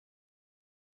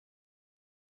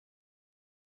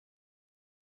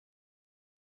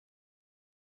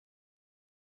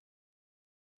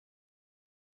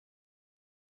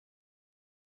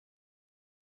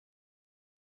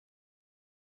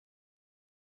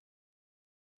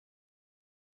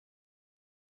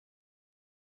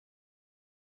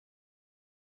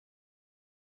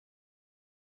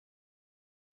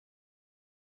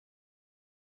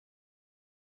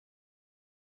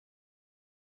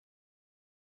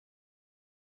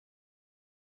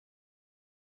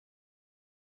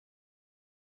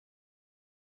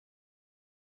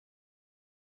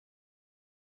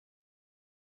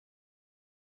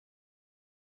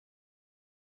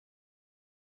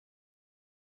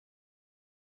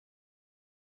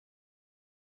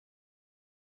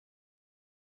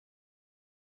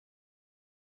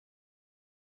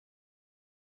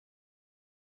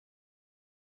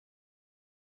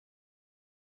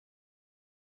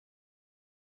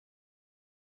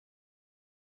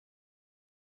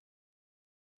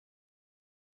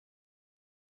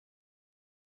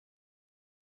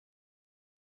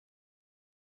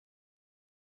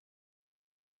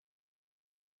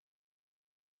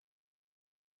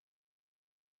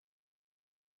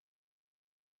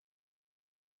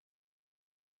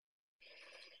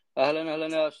اهلا اهلا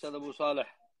يا استاذ ابو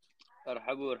صالح.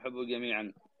 ارحبوا ارحبوا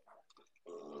جميعا.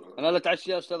 انا لا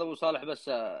اتعشى يا استاذ ابو صالح، بس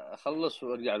اخلص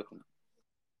وارجع لكم.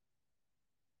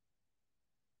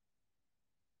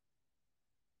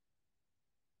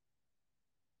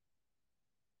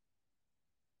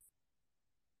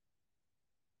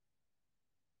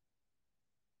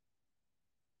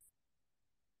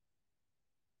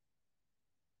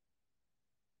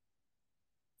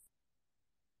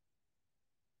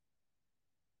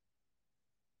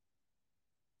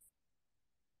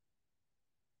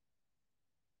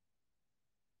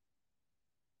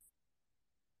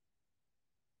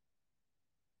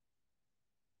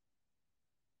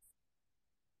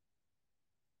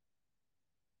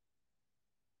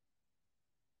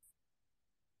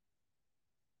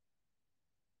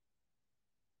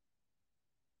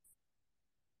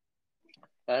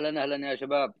 اهلا اهلا يا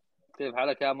شباب. كيف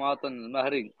حالك يا مواطن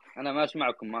مهري؟ انا ما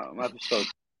اسمعكم، ما في صوت.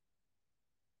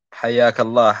 حياك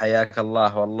الله حياك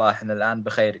الله، والله احنا الآن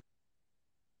بخير.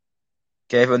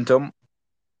 كيف أنتم؟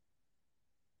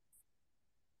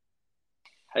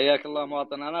 حياك الله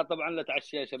مواطن. انا طبعا لا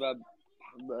اتعشى يا شباب،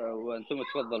 وانتم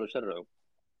تفضلوا شرعوا.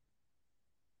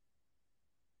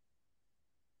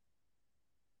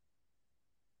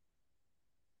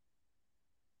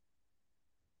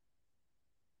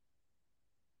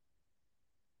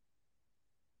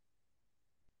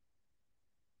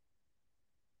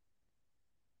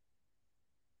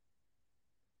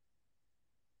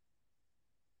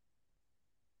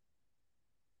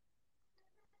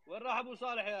 وين راح ابو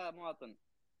صالح يا مواطن؟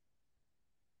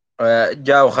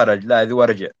 جاء وخرج، لا ذو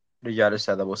ورجع. رجع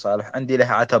الأستاذ أبو صالح. عندي له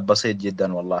عتب بسيط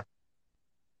جدا والله.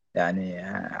 يعني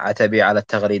عتبي على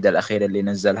التغريدة الأخيرة اللي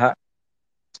نزلها.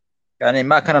 يعني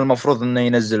ما كان المفروض أنه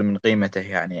ينزل من قيمته،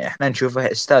 يعني إحنا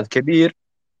نشوفه أستاذ كبير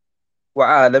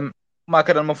وعالم. ما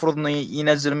كان المفروض أنه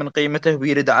ينزل من قيمته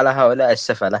ويرد على هؤلاء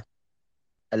السفلة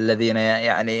الذين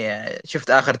يعني. شفت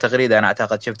آخر تغريدة أنا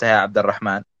أعتقد شفتها يا عبد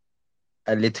الرحمن،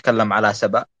 اللي تكلم على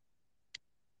سبأ.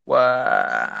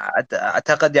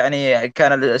 واعتقد يعني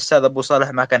كان الاستاذ ابو صالح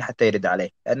ما كان حتى يرد عليه،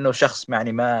 لانه شخص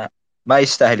يعني ما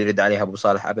يستاهل يرد عليه ابو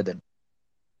صالح ابدا.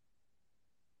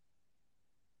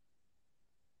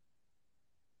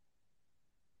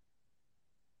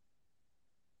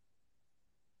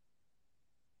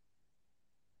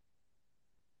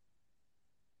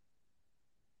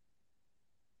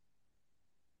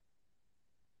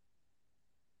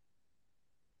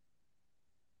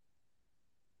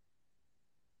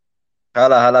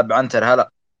 هلا هلا بعنتر،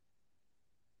 هلا.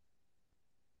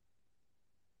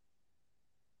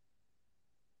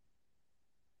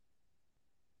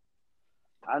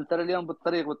 عنتر اليوم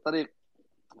بالطريق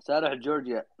سارح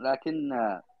جورجيا، لكن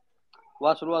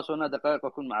واصل انا دقائق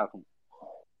واكون معاكم.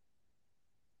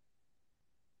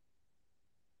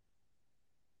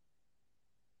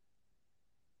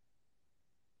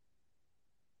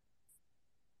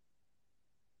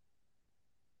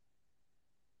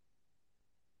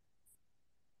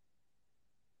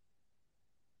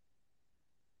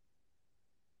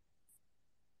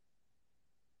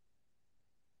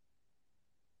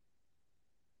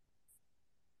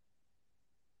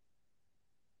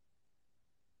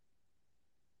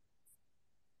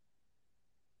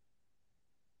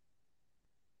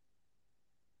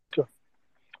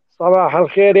 صباح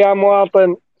الخير يا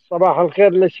مواطن، صباح الخير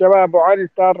للشباب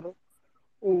وعنتر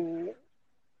و-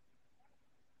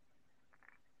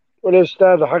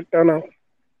 والأستاذ حقنا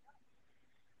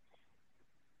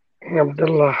عبد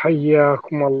الله.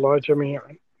 حياكم الله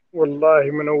جميعا،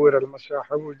 والله منور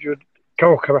المساحة وجود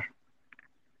كوكبة.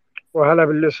 وهلا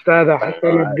بالأستاذة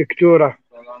حقنا الدكتورة.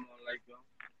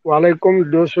 وعليكم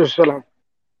الدوس والسلام.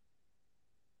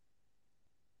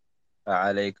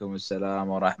 وعليكم السلام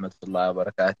ورحمة الله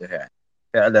وبركاته. يعني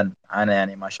فعلا أنا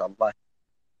يعني ما شاء الله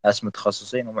ناس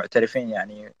متخصصين ومعترفين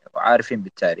يعني وعارفين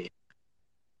بالتاريخ.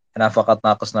 احنا فقط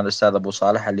ناقصنا الأستاذ أبو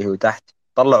صالح اللي هو تحت.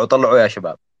 طلعوا طلعوا يا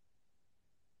شباب،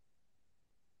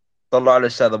 طلعوا على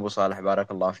الأستاذ أبو صالح،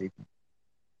 بارك الله فيكم.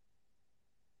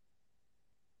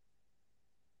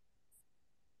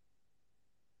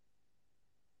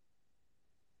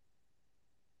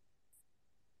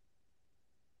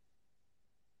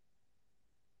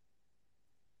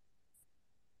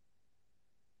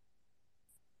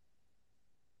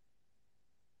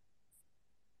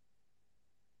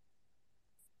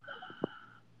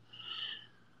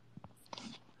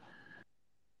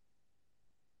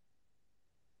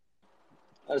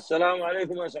 السلام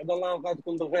عليكم، اسعد الله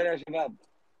اوقاتكم بالخير يا شباب.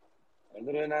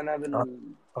 اعذروني انا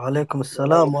وعليكم انا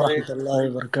السلام ورحمة بالطريق.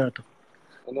 الله وبركاته.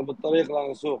 انا بالطريق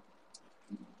لا نسوق.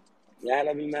 يا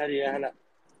هلا بالمهري، يا هلا.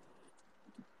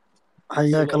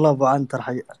 حياك شنو؟ الله أبو عنتر،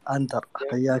 عنتر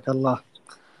كيف حياك الله.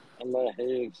 الله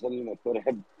يحييك يسلمك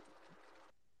ويرحب.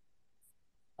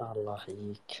 الله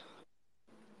يحييك.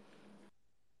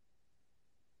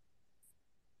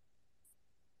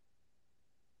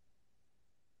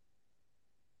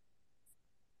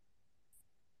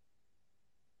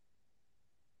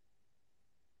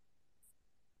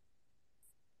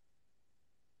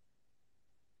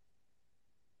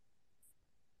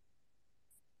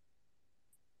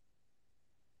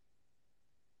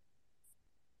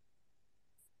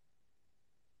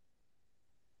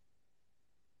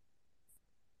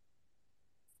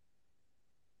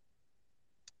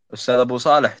 أستاذ أبو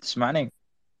صالح تسمعني؟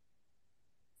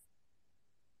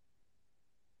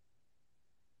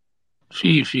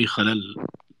 في خلل،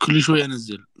 كل شوي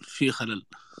انزل في خلل.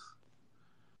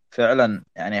 فعلا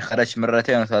يعني خرجت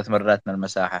مرتين وثلاث مرات من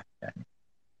المساحة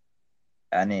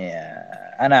يعني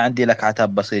أنا عندي لك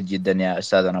عتاب بسيط جدا يا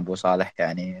أستاذنا أبو صالح،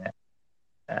 يعني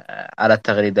على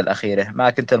التغريدة الأخيرة ما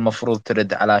كنت المفروض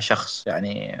ترد على شخص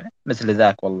يعني مثل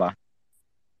ذاك. والله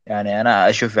يعني أنا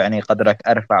أشوف يعني قدرك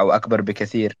أرفع وأكبر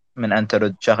بكثير من أن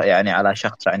ترد يعني على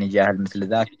شخص يعني جاهل مثل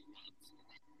ذاك.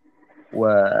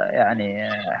 ويعني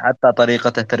حتى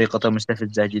طريقته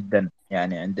مستفزة جدا،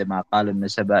 يعني عندما قال أن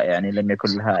سبأ يعني لم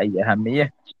يكن لها أي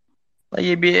أهمية.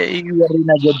 طيب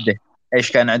يورينا جده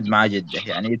ايش كان عند مع جده،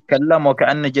 يعني يتكلم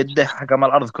وكأن جده حكم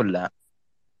الارض كلها.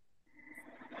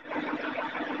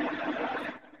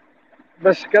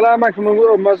 بس كلامك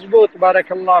مزبوط،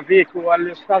 بارك الله فيك.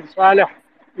 والأستاذ صالح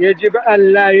يجب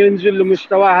أن لا ينزل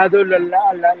لمستوى هذول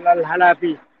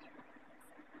الهلافين.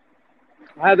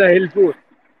 هذا هلفوت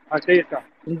حقيقة،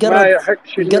 ما مجرد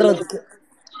يحقش مجرد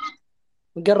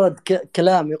مجرد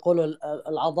كلام. يقولوا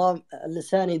العظام،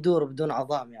 اللسان يدور بدون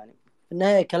عظام، يعني في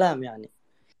النهاية كلام يعني.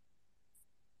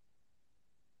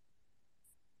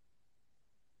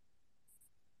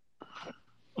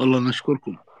 والله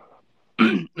نشكركم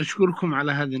نشكركم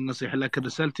على هذه النصيحة، لكن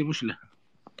رسالتي مش له،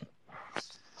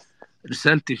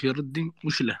 رسالتي في ردي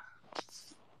مش له،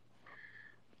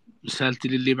 رسالتي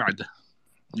للي بعده،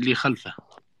 اللي خلفه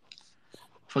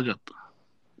فقط.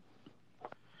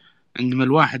 عندما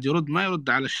الواحد يرد ما يرد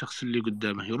على الشخص اللي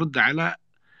قدامه، يرد على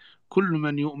كل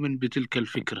من يؤمن بتلك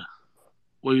الفكرة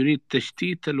ويريد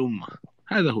تشتيت الأمة.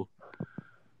 هذا هو.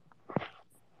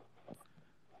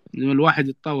 عندما الواحد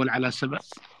يتطاول على سبأ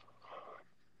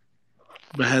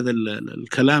بهذا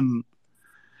الكلام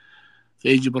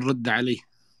فيجب الرد عليه،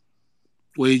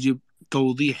 ويجب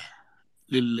توضيح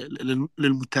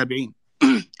للمتابعين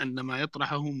أن ما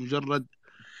يطرحه مجرد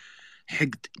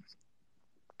حقد،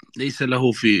 ليس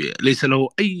له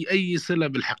أي صلة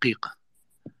بالحقيقة.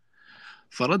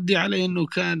 فردي عليه أنه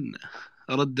كان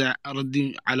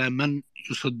ردي على من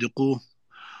يصدقوه،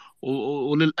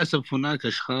 وللأسف هناك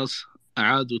أشخاص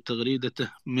أعادوا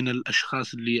تغريدته من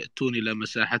الأشخاص اللي يأتون إلى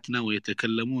مساحتنا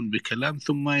ويتكلمون بكلام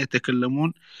ثم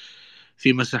يتكلمون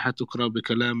في مساحات أخرى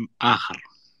بكلام آخر.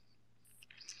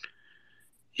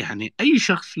 يعني أي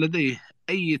شخص لديه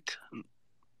أي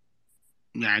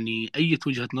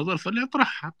وجهة نظر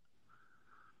فليطرحها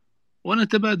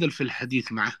ونتبادل في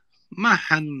الحديث معه، ما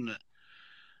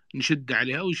نشد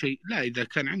عليه أو شيء. لا، إذا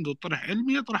كان عنده طرح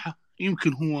علمي يطرحه،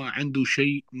 يمكن هو عنده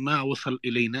شيء ما وصل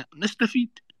إلينا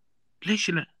نستفيد، ليش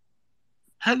لا؟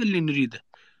 هذا اللي نريده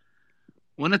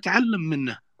ونتعلم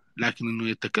منه. لكن أنه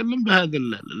يتكلم بهذا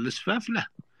الإسفاف، لا،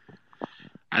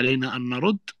 علينا أن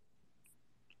نرد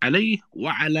عليه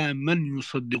وعلى من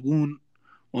يصدقون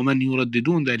ومن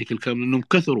يرددون ذلك الكلام، لأنهم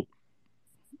كثروا،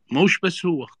 موش بس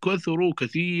هو، كثروا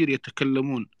كثير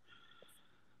يتكلمون،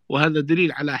 وهذا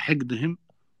دليل على حقدهم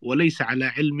وليس على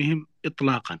علمهم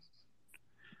إطلاقا.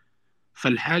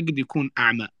 فالحاقد يكون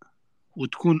أعمى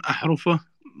وتكون أحرفه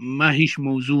ما هيش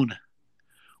موزونة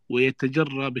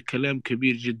ويتجرى بكلام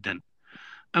كبير جدا.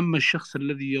 أما الشخص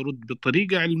الذي يرد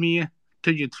بطريقة علمية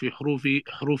تجد في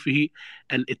حروفه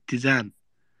الاتزان،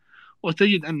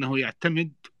 وتجد أنه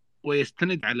يعتمد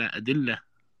ويستند على أدلة،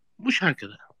 مش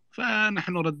هكذا.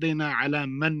 فنحن ردينا على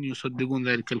من يصدقون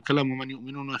ذلك الكلام ومن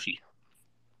يؤمنون فيه.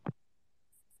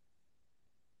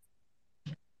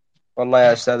 والله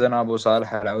يا أستاذنا أبو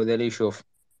صالح العوذلي، شوف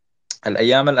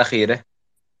الأيام الأخيرة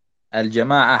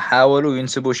الجماعة حاولوا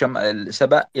ينسبوا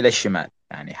سبأ إلى الشمال،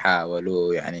 يعني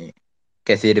حاولوا يعني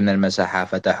كثير من المساحة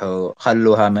فتحوا،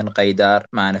 خلوها من قيدار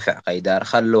ما نفع قيدار،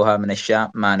 خلوها من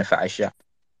الشام ما نفع الشام،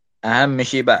 أهم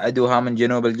شيء بعدوها من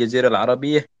جنوب الجزيرة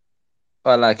العربية،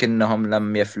 ولكنهم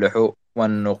لم يفلحوا،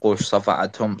 والنقوش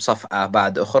صفعتهم صفعة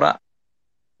بعد أخرى،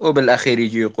 وبالأخير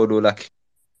يجي يقولوا لك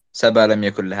سبا لم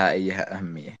يكن لها أي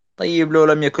أهمية. طيب لو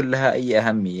لم يكن لها أي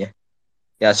أهمية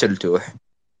يا سلتوح،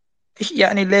 إيش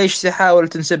يعني ليش تحاول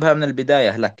تنسبها من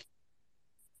البداية لك؟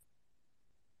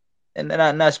 إننا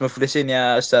الناس مفلسين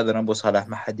يا أستاذنا أبو صلاح،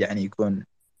 ما حد يعني يكون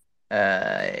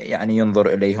يعني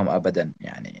ينظر إليهم أبدا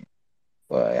يعني.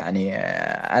 ويعني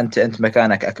أنت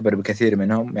مكانك أكبر بكثير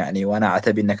منهم يعني، وأنا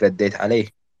أعتبر أنك رديت عليه،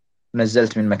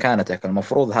 نزلت من مكانتك.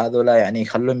 المفروض هذولا يعني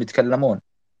يخلون يتكلمون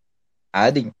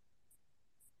عادي.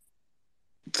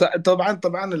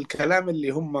 طبعا الكلام اللي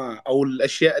هم او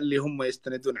الاشياء اللي هم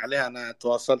يستندون عليها، انا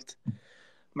تواصلت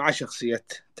مع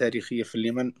شخصيات تاريخيه في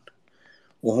اليمن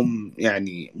وهم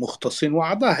يعني مختصين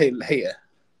واعضاء هي الهيئه،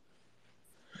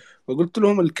 وقلت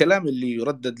لهم الكلام اللي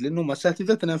يردد لانهم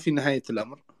اساتذتنا في نهايه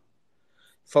الامر،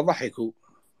 فضحكوا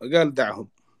وقال دعهم،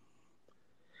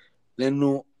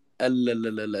 لانه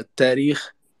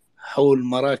التاريخ حول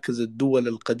مراكز الدول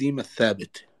القديمه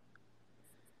الثابت،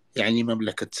 يعني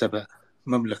مملكه سبا،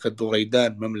 مملكه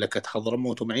دريدان، مملكه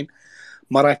حضرموت ومعين،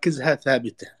 مراكزها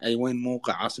ثابته، أي وين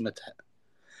موقع عاصمتها،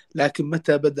 لكن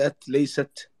متى بدأت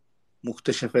ليست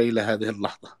مكتشفة إلى هذه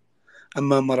اللحظة.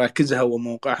 أما مراكزها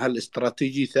وموقعها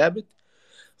الاستراتيجي ثابت.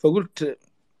 فقلت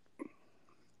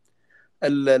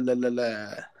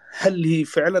هل هي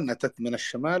فعلا أتت من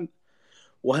الشمال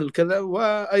وهل كذا؟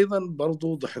 وأيضا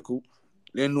برضو ضحكوا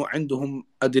لأنه عندهم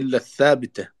أدلة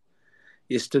ثابتة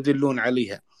يستدلون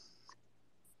عليها،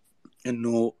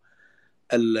 أنه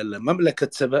مملكة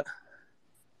سبأ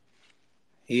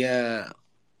هي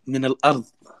من الأرض،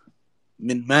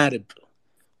 من مارب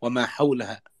وما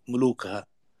حولها ملوكها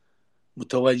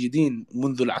متواجدين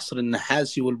منذ العصر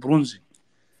النحاسي والبرونزي،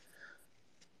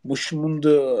 مش منذ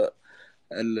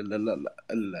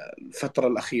الفترة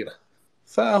الأخيرة.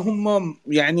 فهم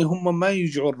يعني هم ما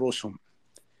يجعوا رؤوسهم.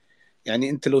 يعني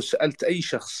أنت لو سألت أي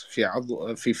شخص في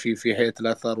عضو في هيئة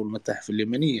الآثار والمتاحف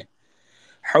اليمنية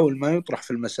حول ما يطرح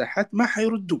في المساحات، ما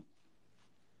حيردوا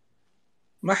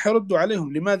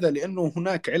عليهم. لماذا؟ لأنه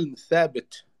هناك علم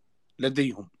ثابت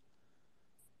لديهم.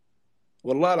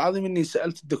 والله العظيم إني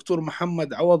سألت الدكتور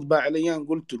محمد عوض باعليان،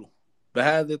 قلت له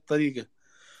بهذه الطريقة،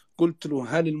 قلت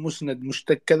له هل المسند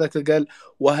مشتق كذا؟ قال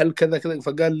وهل كذا كذا؟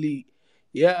 فقال لي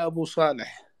يا أبو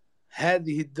صالح،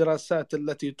 هذه الدراسات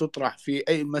التي تطرح في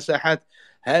أي مساحات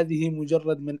هذه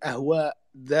مجرد من أهواء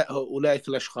أولئك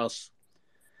الأشخاص.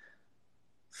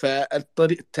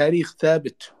 فالتاريخ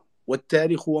ثابت،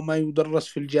 والتاريخ هو ما يدرس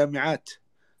في الجامعات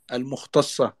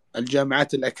المختصة،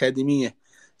 الجامعات الأكاديمية،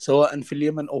 سواء في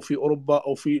اليمن أو في أوروبا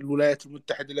أو في الولايات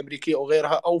المتحدة الأمريكية أو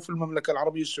غيرها، أو في المملكة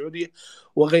العربية السعودية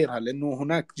وغيرها. لأنه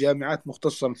هناك جامعات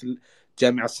مختصة مثل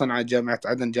جامعة صنعاء، جامعة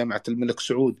عدن، جامعة الملك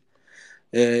سعود،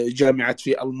 جامعات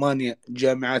في ألمانيا،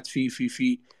 جامعات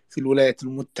في الولايات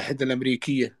المتحدة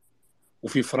الأمريكية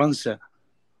وفي فرنسا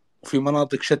وفي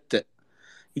مناطق شتى،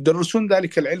 يدرسون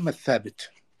ذلك العلم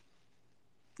الثابت.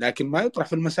 لكن ما يطرح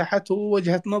في المساحات هو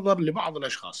وجهة نظر لبعض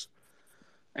الأشخاص،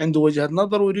 عنده وجهة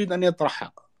نظر ويريد أن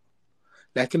يطرحها،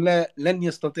 لكن لن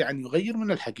يستطيع أن يغير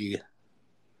من الحقيقة،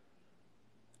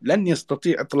 لن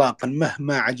يستطيع إطلاقا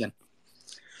مهما عجن.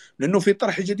 لأنه في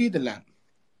طرح جديد الآن،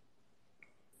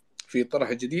 في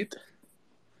طرح جديد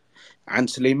عن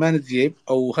سليمان الذيب،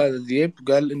 أو هذا الذيب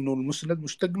قال إنه المسند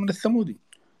مشتق من الثمودي.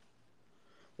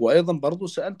 وأيضا برضو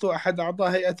سألته أحد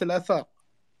أعضاء هيئة الآثار،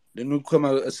 لأنه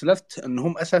كما أسلفت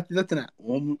أنهم أساتذتنا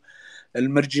وهم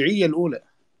المرجعية الأولى،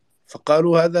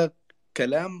 فقالوا هذا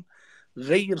كلام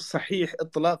غير صحيح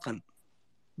إطلاقا،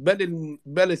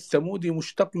 بل الثمودي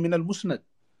مشتق من المسند،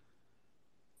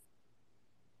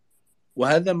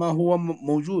 وهذا ما هو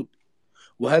موجود،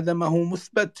 وهذا ما هو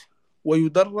مثبت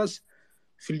ويدرس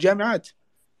في الجامعات.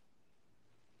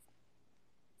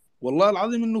 والله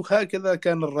العظيم أنه هكذا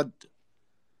كان الرد.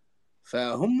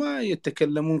 فهم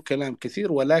يتكلمون كلام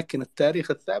كثير، ولكن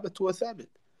التاريخ الثابت هو ثابت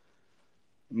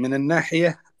من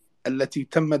الناحية التي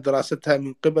تم دراستها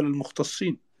من قبل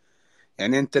المختصين.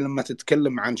 يعني أنت لما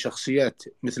تتكلم عن شخصيات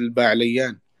مثل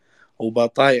باعليان أو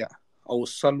باطايع أو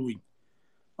الصلوي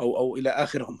أو إلى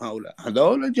آخرهم،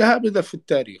 هؤلاء جهابذة في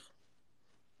التاريخ،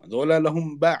 هذول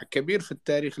لهم باع كبير في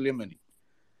التاريخ اليمني،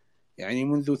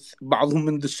 يعني بعضهم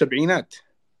منذ السبعينات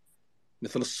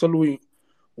مثل الصلوي،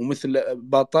 ومثل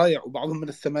باطايع، وبعضهم من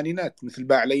الثمانينات مثل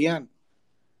باعليان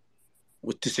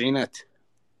والتسعينات.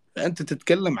 فأنت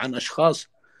تتكلم عن أشخاص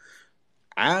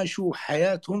عاشوا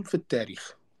حياتهم في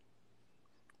التاريخ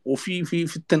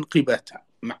في التنقيبات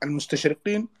مع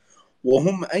المستشرقين،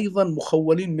 وهم أيضا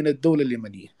مخولين من الدولة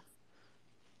اليمنية،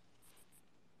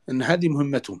 أن هذه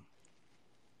مهمتهم.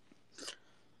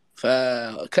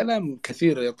 فكلام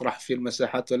كثير يطرح في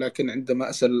المساحات، ولكن عندما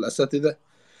أسأل الأساتذة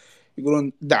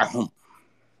يقولون دعهم،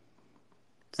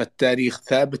 فالتاريخ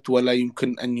ثابت ولا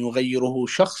يمكن أن يغيره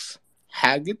شخص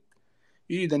حاقد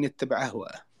يريد أن يتبع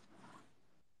أهواءه.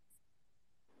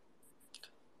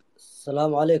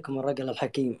 السلام عليكم الرجل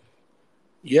الحكيم.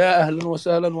 يا أهلا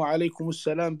وسهلا وعليكم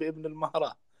السلام بابن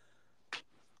المهرة.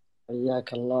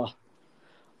 حياك الله.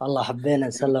 الله حبينا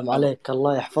نسلم عليك،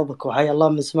 الله يحفظك وحيا الله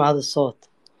من يسمع هذا الصوت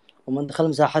ومن دخل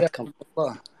مساحتكم.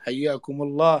 الله حياكم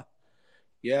الله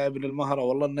يا ابن المهرة،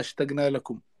 والله إن اشتقنا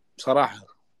لكم بصراحة.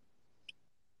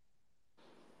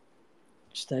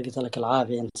 اشتقت لك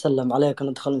العافية، نسلم عليك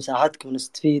وندخل مساحتكم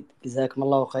ونستفيد. جزاكم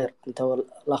الله خير انت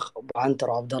والاخ ابو عنتر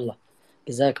وعبد الله،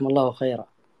 جزاكم الله خيرا.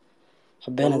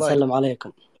 حبينا والله نسلم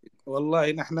عليكم.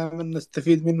 والله نحن من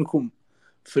نستفيد منكم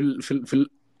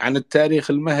عن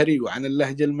التاريخ المهري وعن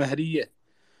اللهجة المهرية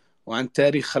وعن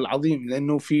التاريخ العظيم،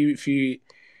 لأنه في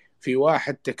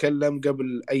واحد تكلم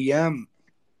قبل أيام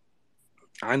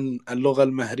عن اللغة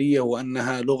المهرية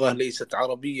وأنها لغة ليست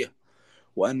عربية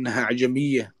وأنها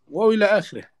أعجمية وإلى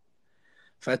آخره،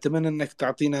 فأتمنى أنك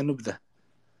تعطينا نبذة.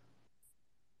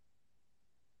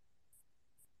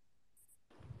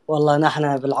 والله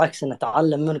نحن بالعكس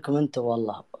نتعلم منكم انتم،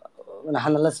 والله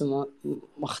نحن لسنا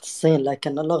مختصين،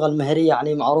 لكن اللغة المهرية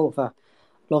يعني معروفة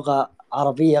لغة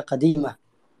عربية قديمة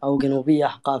أو جنوبية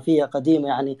حقافية قديمة.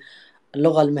 يعني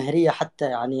اللغة المهرية حتى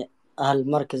يعني أهل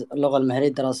مركز اللغة المهرية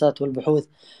الدراسات والبحوث،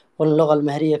 واللغة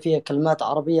المهرية فيها كلمات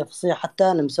عربية فصيحة،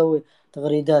 حتى أنا مسوي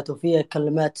تغريدات وفيها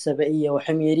كلمات سبئية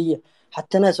وحميرية،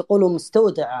 حتى ناس يقولوا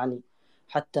مستودع يعني.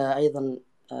 حتى أيضا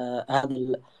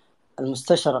هذا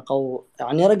المستشرق أو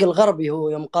يعني رجل غربي هو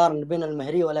يوم قارن بين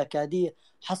المهرية والأكادية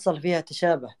حصل فيها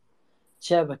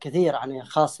تشابه كثير، يعني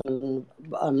خاصة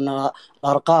من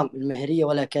الأرقام المهرية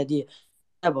والأكادية.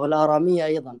 والآرامية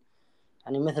أيضا،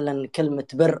 يعني مثلا كلمة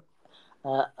بر،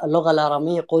 اللغة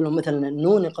الآرامية يقولوا مثلا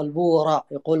النون يقلبوه وراء،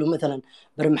 يقولوا مثلا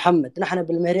بر محمد. نحن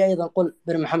بالمهرية أيضا نقول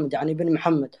بر محمد يعني بن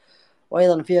محمد.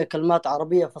 وأيضا فيها كلمات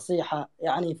عربية فصيحة،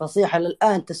 يعني فصيحة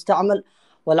للآن تستعمل،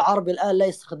 والعرب الآن لا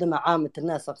يستخدمها عامة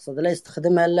الناس، أقصد لا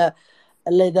يستخدمها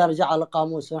إلا إذا رجع على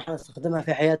قاموس، ونحن نستخدمها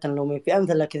في حياتنا اليومية في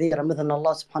أمثلة كثيرة. مثلا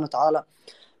الله سبحانه وتعالى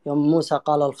يوم موسى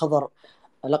قال الخضر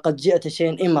لقد جئت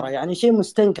شيء إمرة، يعني شيء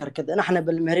مستنكر كذا. نحن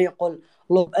بالمهرية نقول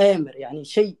لب آمر، يعني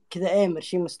شيء كذا آمر،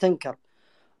 شيء مستنكر.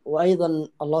 وأيضا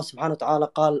الله سبحانه وتعالى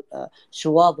قال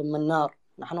شواظ من نار،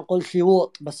 نحن نقول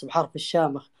شيوط بس بحرف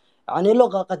الشامخ. يعني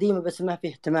لغة قديمة بس ما فيه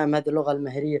اهتمام. هذه اللغة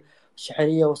المهرية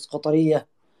الشحرية والسقطرية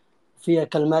فيها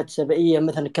كلمات سبئية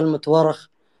مثل كلمة ورخ،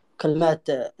 كلمات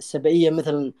سبئية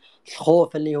مثل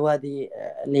الخوف اللي هو هذه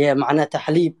اللي هي معناه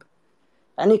تحليب.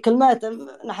 يعني كلمات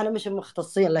نحن مش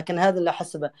مختصين، لكن هذا اللي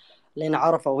حسبه اللي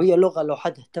نعرفه، وهي لغة لو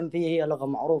حد اهتم فيها هي لغة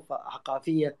معروفة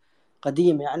حقافية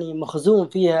قديمة، يعني مخزون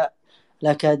فيها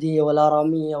الأكادية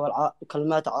والآرامية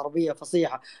وكلمات عربية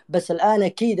فصيحة. بس الآن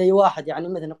أكيد أي واحد يعني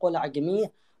مثل نقول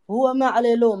عجمية هو ما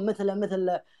عليه لوم،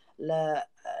 مثل لا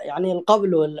يعني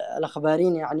القبل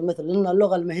والأخبارين، يعني مثل إن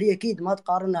اللغة المهرية أكيد ما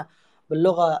تقارنها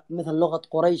باللغة مثل لغة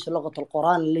قريش، لغة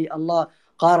القرآن اللي الله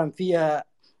قارن فيها،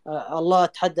 الله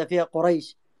تحدى فيها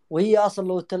قريش. وهي أصلا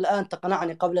لو الآن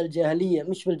تقنعني قبل الجاهلية،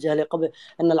 مش بالجاهلية، قبل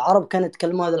أن العرب كانوا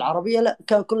يتكلموا هذه العربية، لا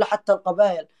كان كل حتى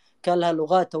القبائل كان لها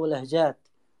لغات ولهجات.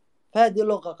 فهذه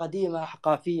لغة قديمة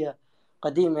حقافية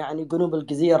قديمة، يعني جنوب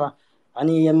الجزيرة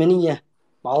يعني يمنية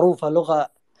معروفة، لغة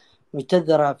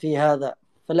مجتذرة في هذا،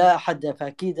 فلا أحد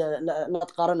فأكيد لا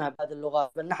تقارنها بهذه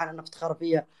اللغات، بل نحن نفتخر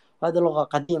فيها. وهذه لغة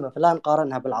قديمة فلا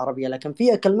نقارنها بالعربية، لكن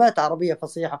فيها كلمات عربية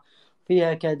فصيحة،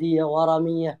 فيها أكادية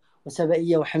وآرامية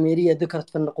وسبئية وحميرية ذكرت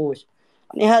في النقوش.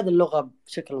 يعني هذه اللغة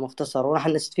بشكل مختصر، ونحن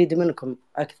نستفيد منكم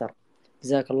أكثر.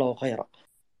 جزاك الله خيرا.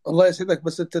 الله يسعدك،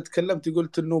 بس أنت تكلمت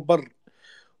قلت أنه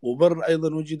وبر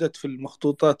أيضا وجدت في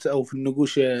المخطوطات أو في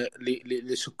النقوش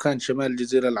لسكان شمال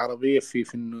الجزيرة العربية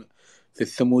في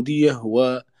الثمودية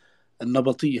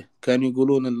والنبطية. كانوا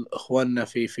يقولون إخواننا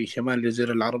في شمال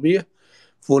الجزيرة العربية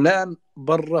فلان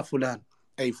بر فلان،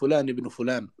 أي فلان ابن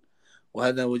فلان.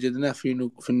 وهذا وجدناه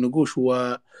في النقوش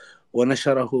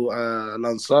ونشره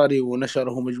الأنصاري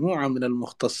ونشره مجموعة من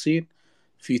المختصين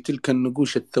في تلك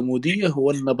النقوش الثمودية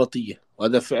والنبطية،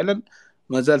 وهذا فعلا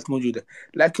ما زالت موجودة.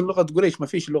 لكن لغة قريش ما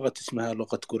فيش لغة اسمها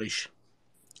لغة قريش،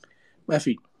 ما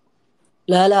في.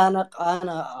 لا أنا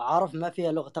عارف ما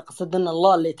فيها لغة، تقصد أن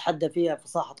الله اللي يتحدى فيها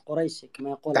فصاحة قريش كما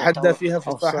يقول تحدى فيها أو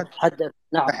فصاحة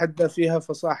نعم. تحدى فيها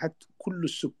فصاحة كل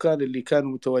السكان اللي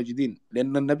كانوا متواجدين،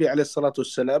 لأن النبي عليه الصلاة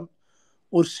والسلام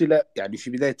أرسل يعني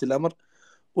في بداية الأمر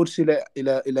أرسل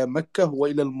إلى مكة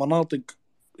وإلى المناطق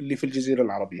اللي في الجزيرة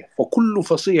العربية، فكل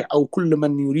فصيح أو كل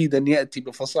من يريد أن يأتي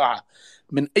بفصاحة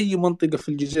من أي منطقة في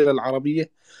الجزيرة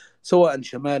العربية سواء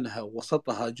شمالها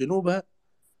وسطها جنوبها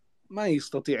ما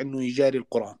يستطيع أنه يجاري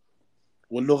القرآن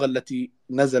واللغة التي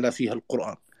نزل فيها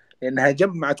القرآن، لأنها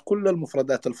جمعت كل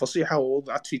المفردات الفصيحة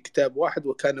ووضعت في كتاب واحد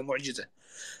وكان معجزة.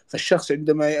 فالشخص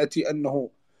عندما يأتي أنه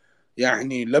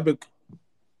يعني لبق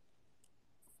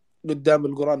قدام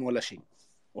القرآن ولا شيء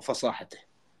وفصاحته.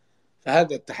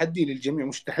 فهذا تحدي للجميع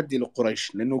مش تحدي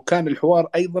لقريش، لأنه كان الحوار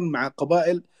أيضا مع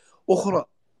قبائل أخرى،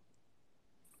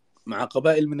 مع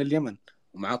قبائل من اليمن،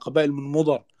 ومع قبائل من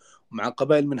مضر، ومع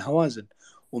قبائل من هوازن،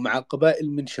 ومع قبائل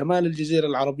من شمال الجزيرة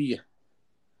العربية،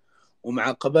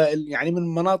 ومع قبائل يعني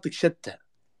من مناطق شتى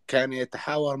كان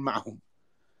يتحاور معهم.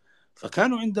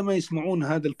 فكانوا عندما يسمعون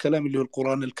هذا الكلام اللي هو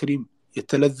القرآن الكريم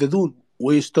يتلذذون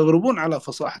ويستغربون على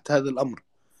فصاحة هذا الأمر.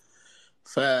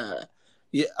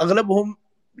 فأغلبهم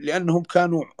لأنهم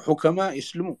كانوا حكماء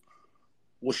يسلمون،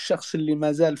 والشخص اللي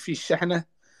ما زال فيه الشحنة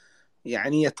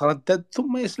يعني يتردد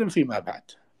ثم يسلم فيما بعد.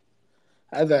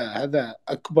 هذا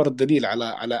أكبر دليل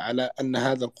على أن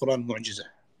هذا القرآن معجزة.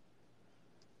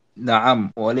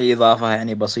 نعم، ولي إضافة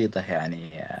يعني بسيطة،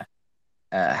 يعني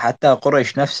حتى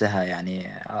قريش نفسها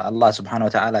يعني الله سبحانه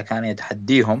وتعالى كان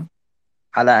يتحديهم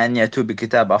على أن يأتوا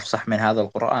بكتاب أفصح من هذا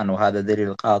القرآن، وهذا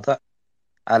دليل قاطع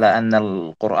على أن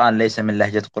القرآن ليس من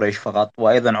لهجة قريش فقط.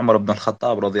 وأيضا عمر بن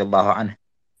الخطاب رضي الله عنه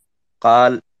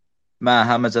قال: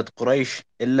 ما همزت قريش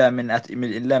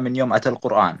إلا من يوم أتى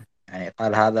القرآن، يعني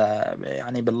قال هذا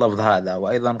يعني باللفظ هذا.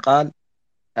 وأيضا قال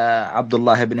عبد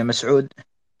الله بن مسعود،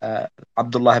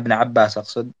 عبد الله بن عباس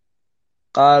أقصد،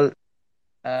 قال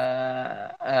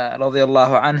رضي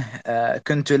الله عنه: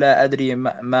 كنت لا أدري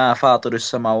ما فاطر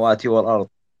السماوات والأرض،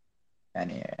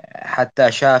 يعني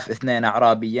حتى شاف اثنين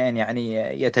أعرابيين يعني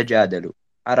يتجادلوا،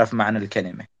 عرف معنى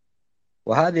الكلمة.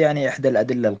 وهذه يعني إحدى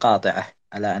الأدلة القاطعة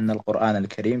على أن القرآن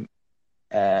الكريم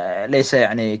ليس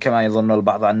يعني كما يظن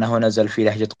البعض أنه نزل في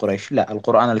لهجة قريش. لا،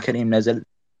 القرآن الكريم نزل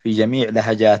في جميع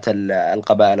لهجات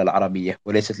القبائل العربية،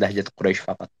 وليست لهجة قريش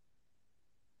فقط.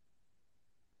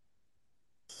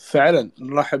 فعلا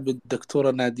نرحب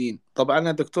بالدكتورة نادين. طبعا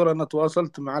يا دكتورة أنا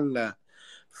تواصلت مع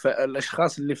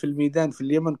الأشخاص اللي في الميدان في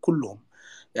اليمن كلهم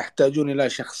يحتاجون إلى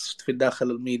شخص في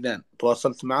داخل الميدان،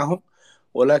 تواصلت معهم،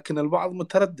 ولكن البعض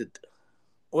متردد،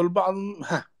 والبعض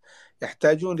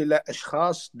يحتاجون إلى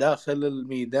أشخاص داخل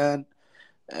الميدان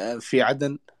في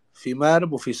عدن، في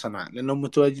مارب، وفي صنعاء، لأنهم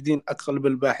متواجدين أغلب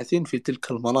الباحثين في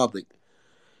تلك المناطق.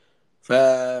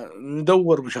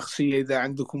 فندور بشخصية إذا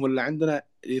عندكم ولا عندنا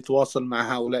يتواصل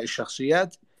مع هؤلاء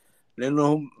الشخصيات،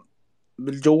 لأنهم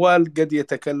بالجوال قد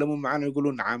يتكلمون معنا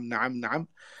يقولون نعم نعم نعم،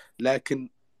 لكن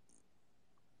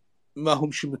ما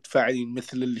همش متفاعلين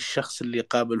مثل الشخص اللي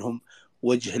يقابلهم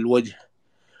وجه الوجه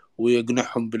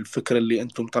ويقنعهم بالفكرة اللي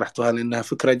أنتم طرحتوها، لأنها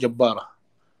فكرة جبارة.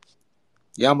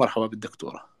 يا مرحبا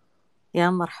بالدكتورة. يا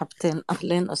مرحبتين،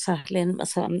 أهلين وسهلين،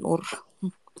 مساء النور.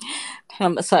 إحنا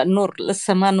مساء النور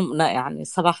لسه ما نمنا، يعني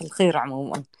صباح الخير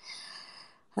عموما.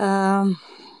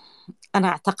 أنا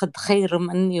أعتقد خير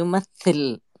من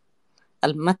يمثل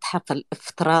المتحف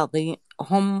الافتراضي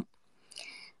هم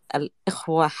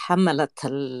الإخوة حملة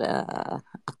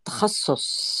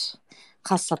التخصص،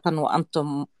 خاصة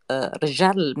وأنتم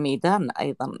رجال الميدان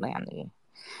أيضا، يعني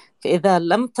فإذا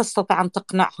لم تستطع أن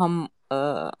تقنعهم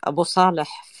أبو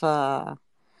صالح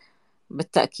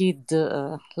بالتأكيد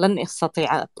لن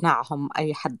يستطيع إقناعهم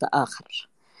أي حد آخر.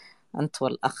 أنت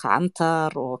والأخ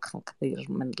عنتر وكثير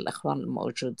من الإخوان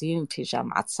الموجودين في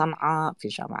جامعة صنعاء، في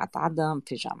جامعة عدن،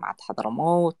 في جامعة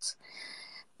حضرموت،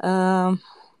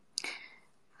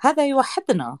 هذا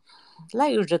يوحدنا، لا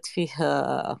يوجد فيه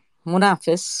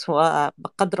منافس.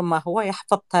 وبقدر ما هو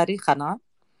يحفظ تاريخنا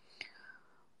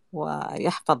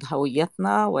ويحفظ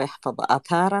هويتنا ويحفظ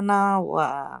آثارنا،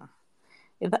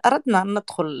 وإذا أردنا أن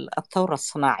ندخل الثورة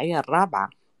الصناعية الرابعة،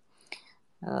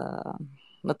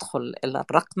 ندخل إلى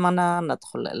الرقمنة،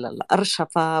 ندخل إلى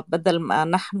الأرشفة، بدل ما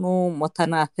نحن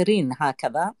متناثرين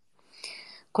هكذا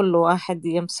كل واحد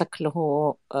يمسك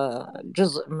له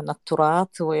جزء من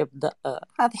التراث ويبدأ.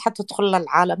 هذه حتدخل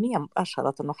للعالمية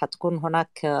مباشرة، أنه حتكون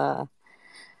هناك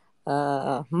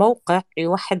موقع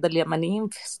يوحد اليمنيين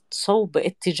في صوب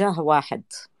اتجاه واحد.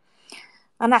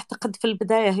 أنا أعتقد في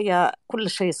البداية هي كل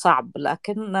شيء صعب،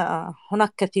 لكن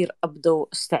هناك كثير أبدوا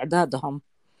استعدادهم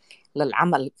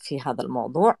للعمل في هذا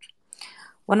الموضوع.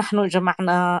 ونحن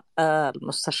جمعنا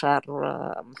المستشار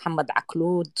محمد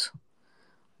عكلود،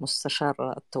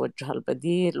 مستشار التوجه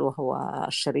البديل، وهو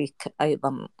شريك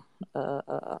أيضا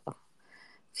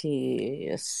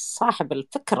في صاحب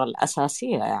الفكرة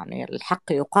الأساسية، يعني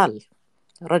الحق يقال،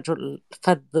 رجل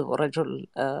فذ ورجل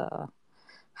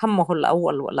همه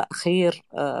الأول والأخير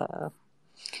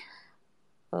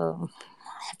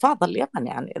حفاظ اليمن.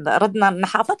 يعني إذا أردنا أن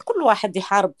نحافظ كل واحد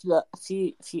يحارب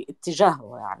في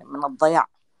اتجاهه يعني من الضياع.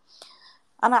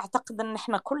 أنا أعتقد أن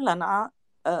إحنا كلنا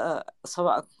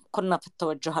سواء كنا في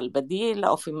التوجه البديل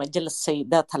أو في مجلس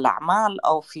سيدات الأعمال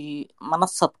أو في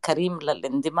منصة كريم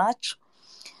للاندماج،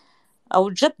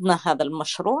 أوجدنا هذا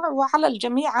المشروع، وعلى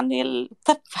الجميع أن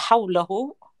يلتف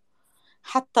حوله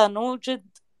حتى نوجد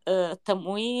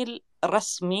تمويل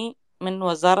رسمي من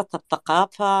وزارة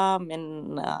الثقافة،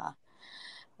 من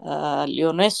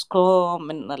اليونسكو،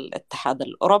 من الاتحاد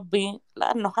الأوروبي،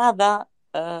 لأنه هذا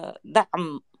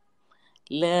دعم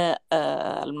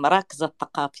للمراكز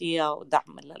الثقافية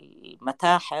ودعم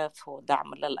للمتاحف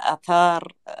ودعم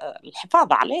للآثار، الحفاظ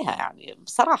عليها. يعني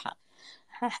بصراحة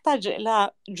نحتاج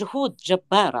إلى جهود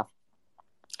جبارة.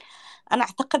 أنا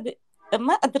أعتقد،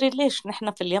 ما أدري ليش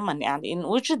نحن في اليمن يعني إن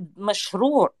وجد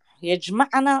مشروع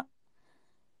يجمعنا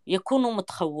يكونوا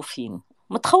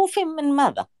متخوفين من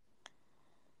ماذا؟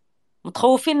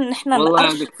 متخوفين إن إحنا والله يا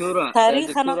نأرشف دكتورة، يا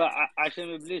تاريخنا. دكتورة،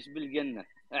 عشان إبليس بالجنة.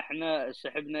 إحنا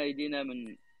سحبنا أيدينا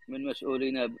من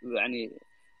مسؤولينا يعني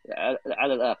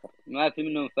على الآخر، ما في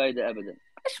منهم فايدة أبدا.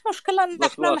 إيش مشكلة إن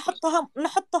بس إحنا واصل.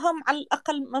 نحطهم على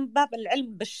الأقل من باب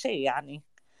العلم بالشيء. يعني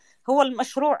هو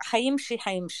المشروع حيمشي،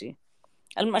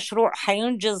 المشروع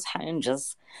حينجز،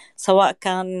 سواء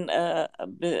كان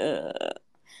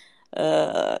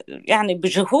يعني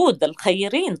بجهود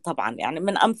الخيرين طبعا. يعني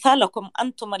من أمثالكم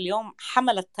أنتم اليوم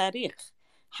حملة تاريخ،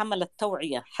 حملة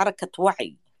توعية، حركة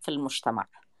وعي في المجتمع.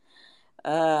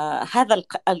 هذا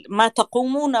ما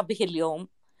تقومون به اليوم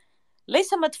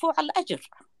ليس مدفوع الأجر،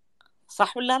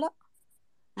 صح ولا لا؟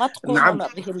 ما تقومون نعم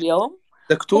به اليوم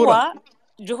دكتورة. هو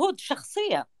جهود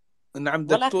شخصية، نعم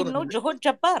دكتورة. ولكنه جهود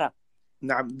جبارة.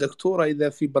 نعم دكتورة، إذا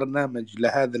في برنامج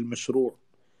لهذا المشروع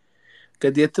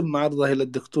قد يتم عرضه إلى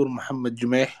الدكتور محمد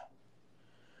جميح،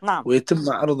 نعم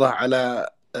ويتم عرضه على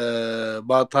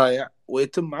باطايع،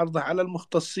 ويتم عرضه على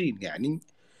المختصين. يعني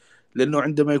لأنه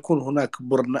عندما يكون هناك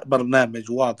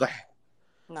برنامج واضح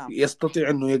نعم يستطيع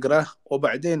أنه يقرأه،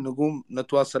 وبعدين نقوم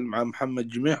نتواصل مع محمد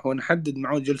جميح ونحدد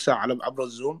معه جلسة على عبر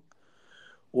الزوم،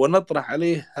 ونطرح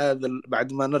عليه هذا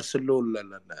بعد ما نرسل له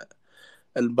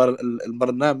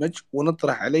البرنامج،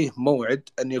 ونطرح عليه موعد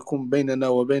أن يكون بيننا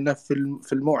وبينه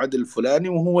في الموعد الفلاني،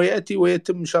 وهو يأتي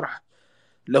ويتم شرح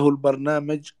له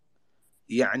البرنامج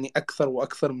يعني أكثر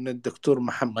وأكثر من الدكتور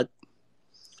محمد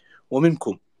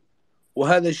ومنكم.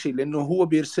 وهذا الشيء لأنه هو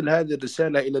بيرسل هذه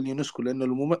الرسالة إلى اليونسكو،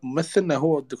 لأنه ممثلنا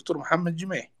هو الدكتور محمد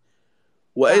جميح.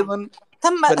 وأيضا نعم.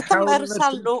 بنحاول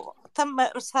نرسل. تم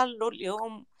إرسال له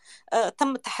اليوم،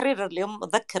 تم تحرير اليوم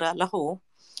مذكرة له،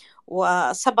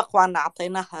 وسبق وأن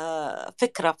أعطيناه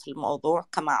فكرة في الموضوع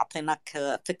كما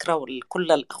أعطيناك فكرة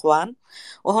ولكل الإخوان.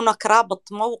 وهناك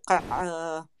رابط موقع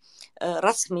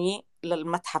رسمي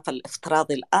للمتحف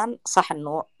الافتراضي الآن، صح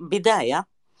أنه بداية،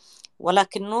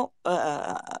 ولكنه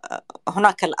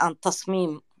هناك الآن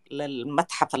تصميم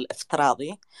للمتحف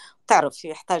الافتراضي. تعرف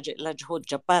يحتاج إلى جهود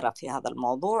جبارة في هذا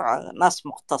الموضوع، ناس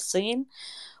مختصين،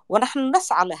 ونحن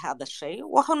نسعى لهذا الشيء.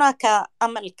 وهناك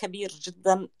أمل كبير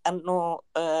جدا أنه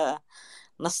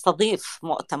نستضيف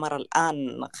مؤتمر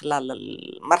الآن خلال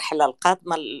المرحلة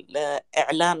القادمة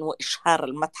لإعلان وإشهار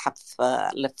المتحف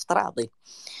الافتراضي،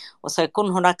 وسيكون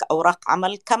هناك أوراق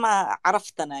عمل كما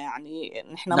عرفتنا. يعني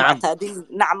نحن نعم معتادين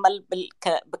نعمل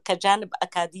كجانب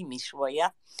أكاديمي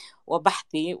شوية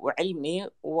وبحثي وعلمي،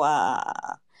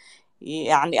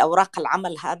 يعني أوراق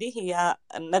العمل هذه هي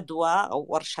ندوة أو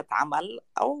ورشة عمل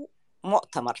أو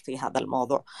مؤتمر في هذا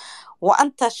الموضوع.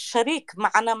 وأنت الشريك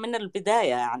معنا من البداية،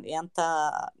 يعني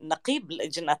أنت نقيب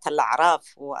لجنة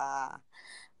الأعراف،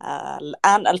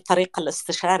 والآن الفريق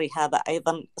الاستشاري هذا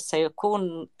أيضا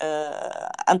سيكون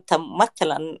أنت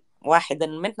ممثلا واحدا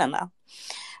مننا.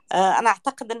 أنا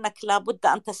أعتقد أنك لابد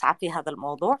أن تسعى في هذا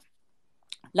الموضوع.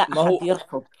 لا ما أحد هو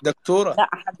يرفض، دكتورة. لا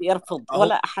أحد يرفض أهو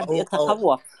ولا أحد أهو.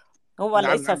 يتخوف. هو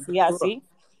نعم ليس نعم دكتورة. سياسي.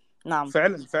 نعم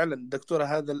فعلا دكتورة،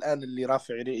 هذا الآن اللي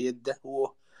رافع يده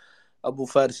هو أبو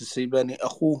فارس السيباني،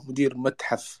 أخوه مدير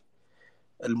متحف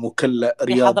المكلا في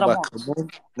رياض حضرموت. باكرموم.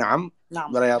 نعم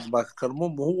نعم رياض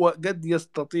باكرموم. وهو قد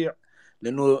يستطيع،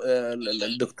 لأنه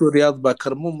الدكتور رياض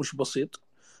باكرموم مش بسيط،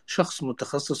 شخص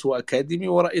متخصص وأكاديمي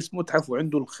ورئيس متحف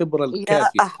وعنده الخبرة يا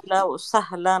الكافية. أهلا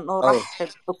وسهلا، أو نرحب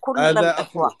بكل هذا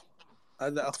الإخوة. أخوه،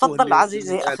 هذا أخوه تفضل اللي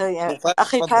عزيزي قال أخي، أبو فارس.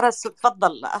 أخي تفضل. فارس،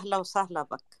 تفضل، أهلا وسهلا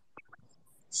بك.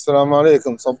 السلام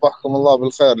عليكم، صبحكم الله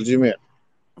بالخير جميعا.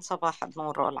 صباح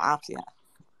النور والعافية.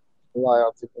 الله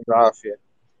يعطيكم العافية.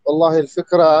 والله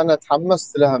الفكرة أنا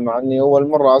تحمست لها مع أني أول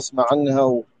مرة أسمع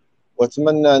عنها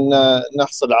وأتمنى أن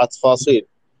نحصل على تفاصيل.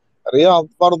 رياض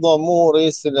برضه مو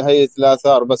رئيس هيئة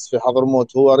الآثار بس في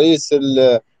حضرموت، هو رئيس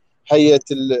هيئة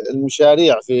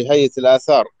المشاريع في هيئة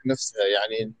الآثار نفسها،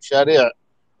 يعني المشاريع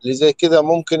اللي زي كذا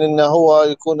ممكن أنه هو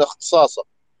يكون اختصاصه.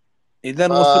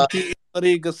 إذن وصلت إلى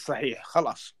الطريق الصحيح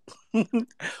خلاص.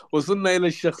 وصلنا إلى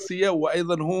الشخصية.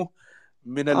 وأيضا هو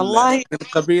والله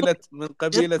من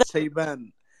قبيلة جدا.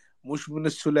 سيبان، مش من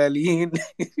السلاليين.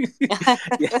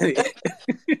 يعني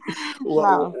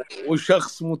نعم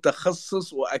وشخص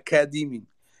متخصص وأكاديمي.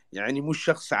 يعني مش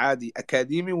شخص عادي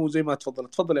أكاديمي. وزي ما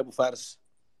تفضل يا أبو فارس.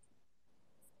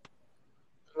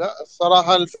 لا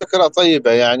الصراحة الفكرة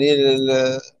طيبة، يعني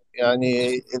يعني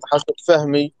إذا حسب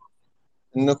فهمي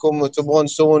انكم تبغون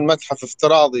تسوون متحف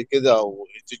افتراضي كذا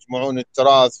وتجمعون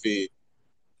التراث فيه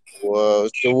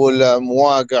وتسوون له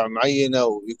مواقع معينة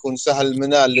ويكون سهل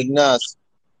المنال للناس.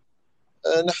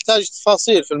 نحتاج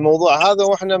تفاصيل في الموضوع هذا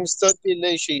واحنا مستعدين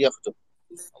لأي شيء يخدم.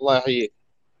 الله يحييك.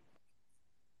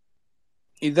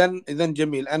 إذا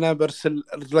جميل. أنا برسل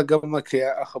رقمك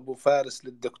يا أخ أبو فارس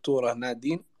للدكتورة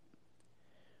نادين،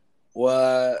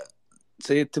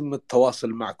 وسيتم التواصل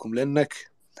معكم،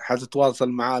 لأنك حتتواصل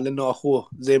معاه لأنه أخوه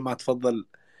زي ما تفضل،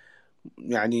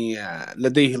 يعني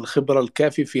لديه الخبرة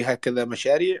الكافية في هكذا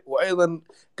مشاريع، وأيضا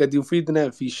قد يفيدنا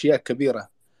في أشياء كبيرة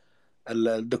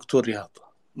الدكتور رياض.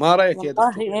 ما رأيك يا دكتور؟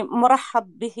 والله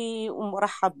مرحب به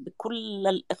ومرحب بكل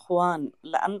الإخوان،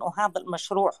 لأنه هذا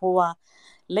المشروع هو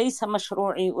ليس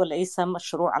مشروعي وليس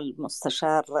مشروع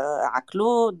المستشار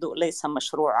عكلود وليس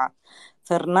مشروع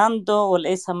فرناندو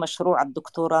وليس مشروع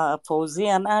الدكتورة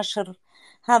فوزية ناشر.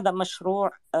 هذا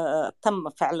مشروع تم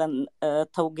فعلا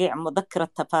توقيع مذكرة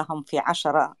تفاهم في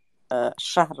 10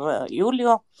 شهر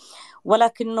يوليو،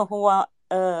 ولكنه هو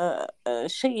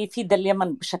شيء يفيد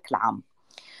اليمن بشكل عام.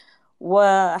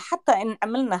 وحتى إن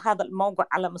عملنا هذا الموقع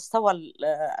على مستوى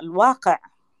الواقع،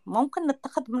 ممكن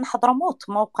نتخذ من حضرموت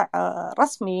موقع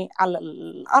رسمي على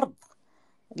الأرض.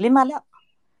 لما لا؟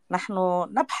 نحن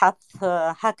نبحث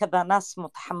هكذا ناس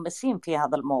متحمسين في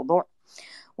هذا الموضوع،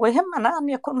 ويهمنا أن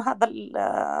يكون هذا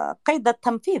قيد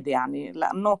التنفيذ، يعني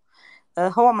لأنه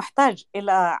هو محتاج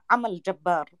إلى عمل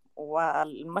جبار،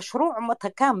 والمشروع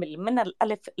متكامل من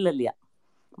الألف إلى الياء.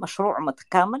 مشروع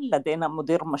متكامل. لدينا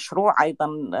مدير مشروع أيضا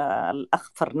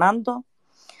الأخ فرناندو،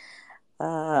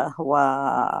 هو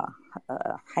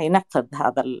حينفذ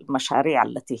هذا المشاريع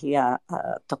التي هي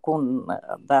تكون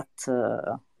ذات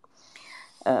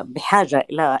بحاجة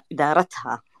إلى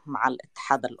إدارتها مع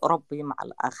الاتحاد الأوروبي مع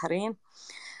الآخرين.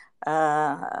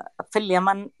 في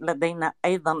اليمن لدينا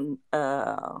أيضا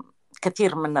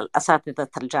كثير من الأساتذة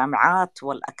الجامعات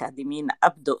والأكاديميين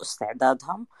أبدوا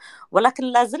استعدادهم، ولكن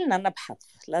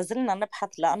لازلنا نبحث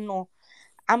لأنه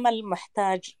عمل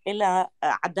محتاج إلى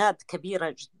أعداد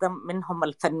كبيرة جدا، منهم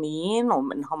الفنيين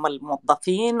ومنهم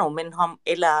الموظفين ومنهم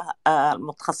إلى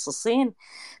المتخصصين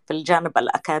في الجانب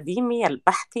الأكاديمي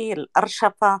البحثي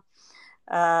الأرشفة،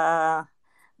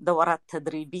 دورات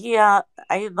تدريبية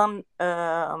أيضا.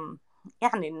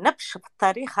 يعني نبش في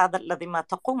التاريخ هذا الذي ما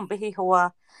تقوم به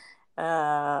هو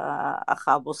أخ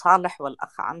أبو صالح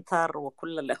والأخ عنتر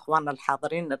وكل الإخوان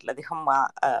الحاضرين الذي هم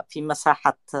في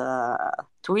مساحة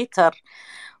تويتر.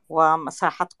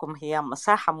 ومساحتكم هي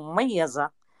مساحة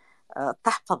مميزة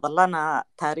تحفظ لنا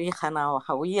تاريخنا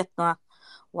وهويتنا،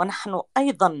 ونحن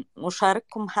أيضا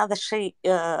نشارككم هذا الشيء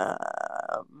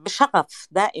بشغف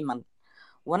دائما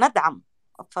وندعم.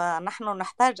 فنحن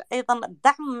نحتاج أيضا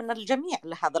الدعم من الجميع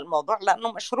لهذا الموضوع،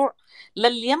 لأنه مشروع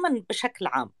لليمن بشكل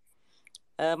عام،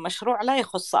 مشروع لا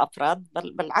يخص أفراد،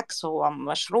 بل بالعكس هو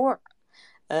مشروع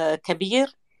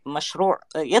كبير، مشروع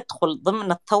يدخل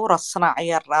ضمن الثورة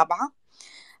الصناعية الرابعة.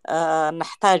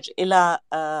 نحتاج إلى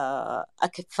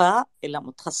أكفاء، إلى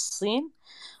متخصصين.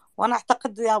 وأنا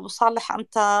أعتقد يا أبو صالح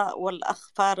أنت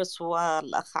والأخ فارس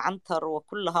والأخ عنتر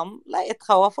وكلهم لا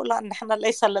يتخوفوا، لأن إحنا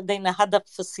ليس لدينا هدف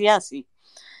سياسي،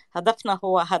 هدفنا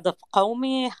هو هدف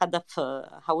قومي، هدف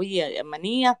هوية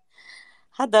يمنية،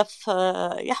 هدف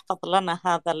يحفظ لنا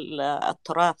هذا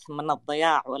التراث من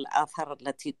الضياع والآثار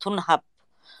التي تنهب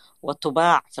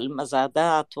وتباع في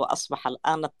المزادات، وأصبح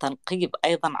الآن التنقيب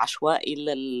أيضا عشوائي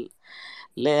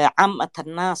لعامة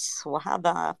الناس،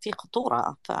 وهذا في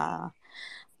خطورة.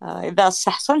 فإذا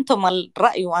استحسنتم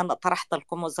الرأي وأنا طرحت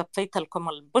لكم وزفيت لكم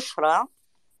البشرى،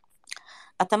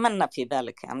 أتمنى في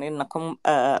ذلك يعني أنكم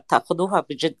تأخذوها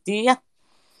بجدية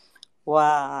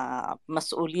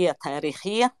ومسؤولية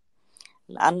تاريخية،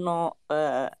 لأنه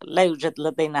لا يوجد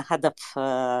لدينا هدف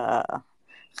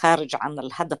خارج عن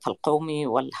الهدف القومي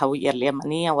والهوية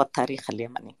اليمنية والتاريخ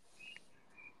اليمني.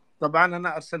 طبعا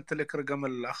أنا أرسلت لك رقم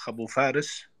الأخ أبو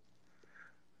فارس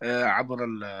عبر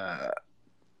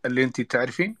اللي أنت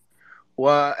تعرفين،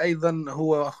 وأيضا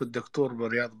هو أخو الدكتور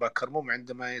رياض باكرموم.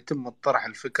 عندما يتم الطرح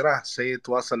الفكرة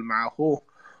سيتواصل مع أخوه،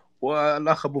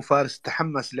 والأخ أبو فارس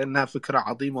تحمس لأنها فكرة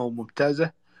عظيمة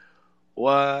وممتازة،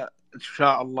 وإن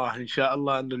شاء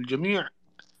الله أن الجميع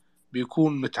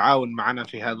بيكون متعاون معنا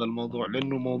في هذا الموضوع،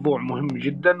 لأنه موضوع مهم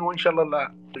جدا. وإن شاء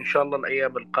الله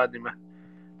الأيام القادمة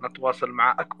نتواصل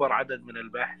مع أكبر عدد من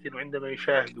الباحثين، وعندما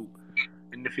يشاهدوا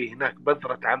أن في هناك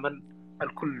بذرة عمل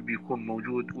الكل بيكون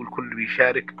موجود والكل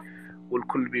بيشارك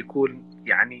والكل بيكون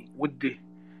يعني وده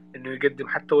أنه يقدم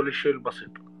حتى ولا الشيء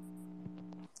البسيط.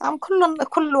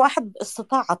 كل واحد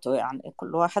باستطاعته، يعني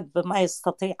كل واحد بما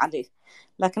يستطيع عليه،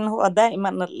 لكن هو دائما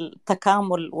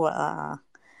التكامل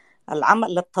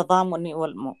والعمل التضامني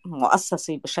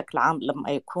والمؤسسي بشكل عام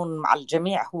لما يكون مع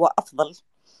الجميع هو أفضل.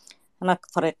 هناك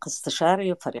فريق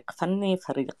استشاري وفريق فني،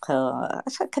 فريق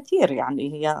أشياء كثير،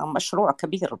 يعني هي مشروع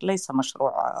كبير ليس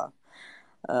مشروع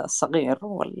صغير.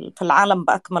 وفي العالم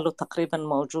بأكمله تقريبا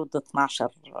موجود 12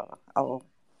 أو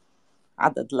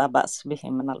عدد لا بأس به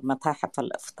من المتاحف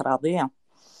الافتراضية.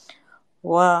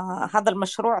 وهذا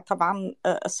المشروع طبعا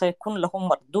سيكون له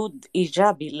مردود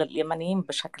إيجابي لليمنيين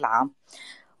بشكل عام.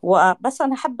 وبس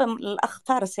أنا أحب الأخ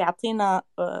فارس يعطينا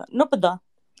نبذة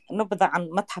عن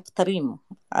متحف تريم.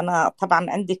 أنا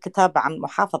طبعا عندي كتاب عن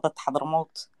محافظة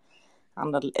حضرموت،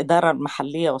 عن الإدارة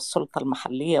المحلية والسلطة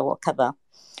المحلية وكذا،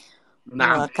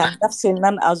 نعم. وكان نفسي أن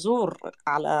أنا أزور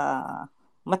على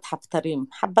متحف تريم.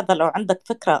 حبذا لو عندك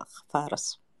فكرة أخ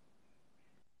فارس.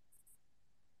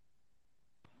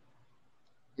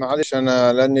 معلش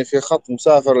أنا لأني في خط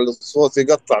مسافر الصوت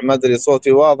يقطع، ما أدري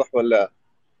صوتي واضح ولا.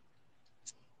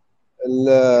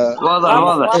 واضح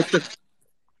واضح.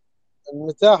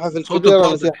 المتاحف صوتك الكبيرة اللي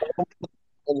واضح. فيها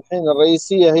الحين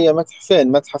الرئيسية هي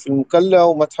متحفين، متحف المكلا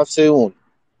ومتحف سيئون.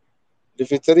 اللي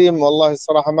في تريم والله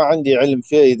الصراحة ما عندي علم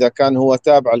فيه إذا كان هو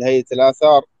تابع لهيئة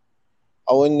الآثار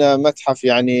أو إنه متحف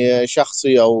يعني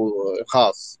شخصي أو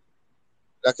خاص.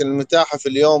 لكن المتاحف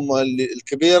اليوم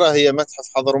الكبيرة هي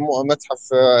متحف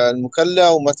متحف المكلا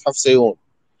ومتحف سيئون.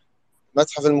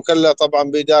 متحف المكلا طبعا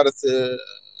بإدارة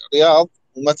رياض،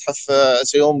 ومتحف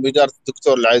سيئون بإدارة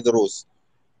الدكتور العيدروس.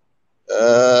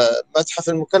 متحف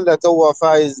المكلا تو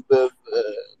فايز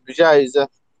بجائزة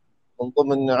من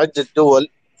ضمن عدة دول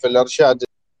في الإرشاد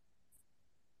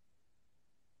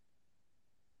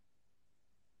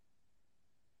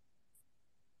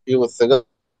والثقافة.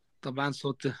 طبعا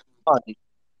صوته.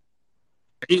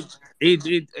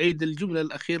 عيد عيد الجملة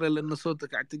الأخيرة لأن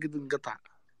صوتك أعتقد انقطع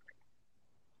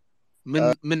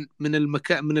من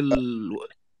المكان،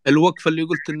 الوقفة اللي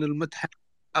قلت إن المتحف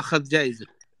أخذ جائزة.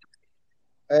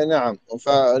 أي نعم.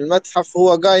 فالمتحف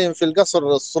هو قايم في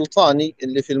القصر السلطاني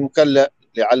اللي في المكلا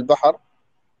اللي على البحر،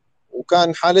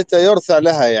 وكان حالته يرثى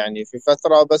لها يعني في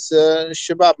فترة، بس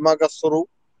الشباب ما قصروا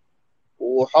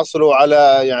وحصلوا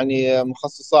على يعني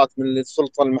مخصصات من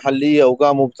السلطة المحلية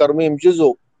وقاموا بترميم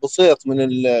جزء بسيط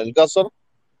من القصر،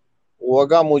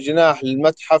 وقاموا جناح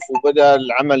للمتحف وبدأ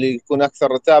العمل يكون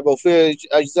أكثر رتابة. وفي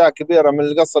أجزاء كبيرة من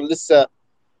القصر لسه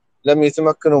لم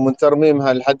يتمكنوا من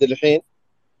ترميمها لحد الحين.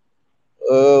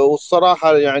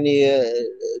 والصراحة يعني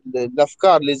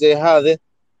الأفكار اللي زي هذه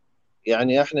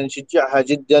يعني احنا نشجعها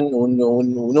جدا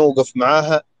ونوقف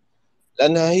معاها،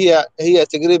 لأنها هي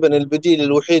تقريبا البديل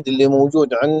الوحيد اللي موجود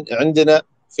عندنا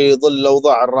في ظل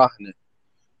الأوضاع الراهنة.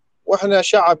 واحنا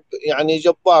شعب يعني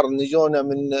جبار، نجونا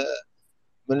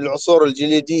من العصور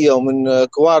الجليدية ومن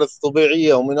كوارث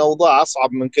طبيعية ومن أوضاع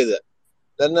أصعب من كذا،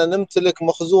 لأن نمتلك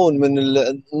مخزون من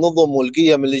النظم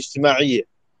والقيم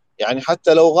الاجتماعية. يعني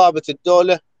حتى لو غابت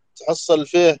الدولة تحصل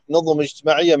فيه نظم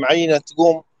اجتماعية معينة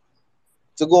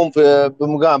تقوم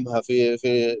بمقامها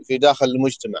في داخل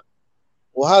المجتمع.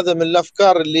 وهذا من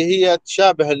الأفكار اللي هي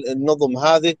تشابه النظم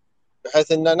هذه،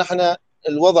 بحيث أن نحن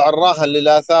الوضع الراهن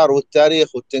للآثار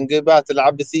والتاريخ والتنقيبات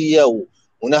العبثية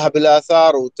ونهب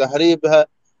الآثار وتهريبها،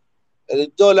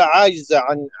 الدولة عاجزة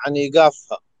عن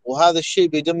إيقافها، وهذا الشيء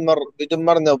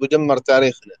بيدمرنا وبيدمر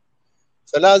تاريخنا.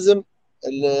 فلازم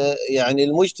يعني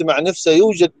المجتمع نفسه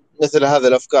يوجد مثل هذه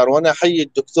الأفكار. وأنا أحيي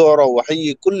الدكتورة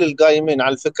وأحيي كل القائمين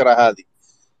على الفكرة هذه،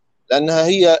 لأنها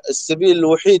هي السبيل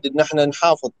الوحيد إن احنا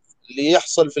نحافظ. اللي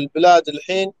يحصل في البلاد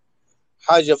الحين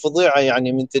حاجة فظيعة،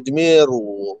 يعني من تدمير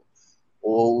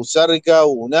وسرقة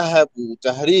ونهب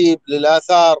وتهريب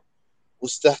للآثار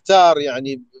واستهتار،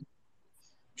 يعني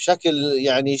بشكل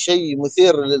يعني شيء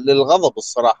مثير للغضب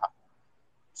الصراحة.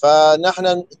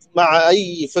 فنحن مع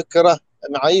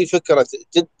أي فكرة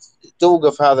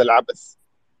توقف هذا العبث،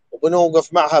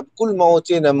 وبنوقف معها بكل ما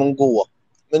أوتينا من قوة،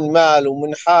 من مال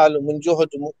ومن حال ومن جهد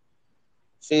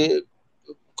في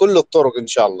كل الطرق إن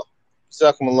شاء الله.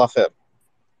 جزاكم الله خير.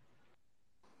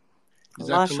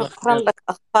 الله جزاك الله شكرا خير. لك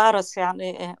أخ فارس،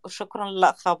 يعني وشكرا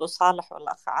للأخ أبو صالح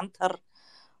والأخ عنتر.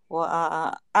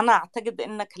 وأنا أعتقد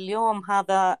أنك اليوم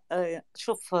هذا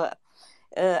شوف،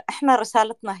 إحنا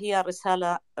رسالتنا هي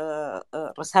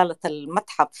رسالة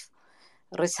المتحف،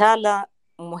 رسالة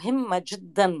مهمة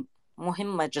جدا،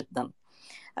 مهمة جدا.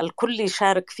 الكل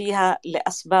يشارك فيها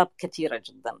لأسباب كثيرة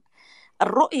جدا.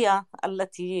 الرؤية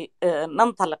التي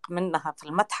ننطلق منها في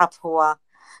المتحف هو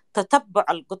تتبع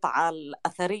القطعة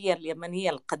الأثرية اليمنية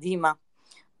القديمة،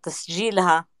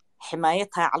 تسجيلها،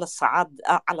 حمايتها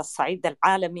على الصعيد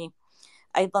العالمي،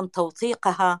 أيضا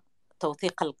توثيقها،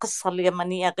 توثيق القصة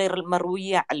اليمنية غير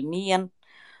المروية علميا،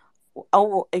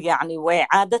 أو يعني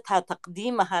وإعادتها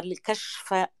تقديمها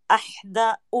لكشف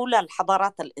أولى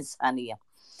الحضارات الإنسانية.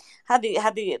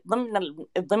 هذه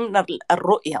ضمن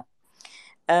الرؤية.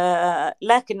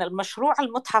 لكن المشروع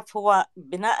المتحف هو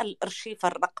بناء الأرشيف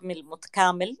الرقمي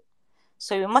المتكامل،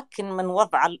 سيمكن من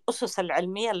وضع الأسس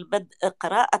العلمية لبدء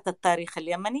قراءة التاريخ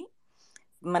اليمني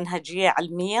بمنهجية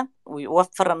علمية،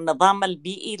 ويوفر النظام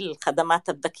البيئي للخدمات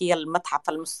الذكية للمتحف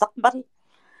المستقبل.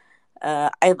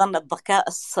 أيضا الذكاء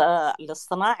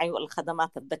الاصطناعي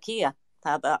والخدمات الذكية،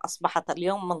 هذا أصبحت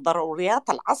اليوم من ضروريات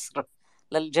العصر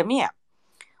للجميع،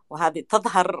 وهذه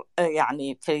تظهر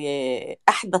يعني في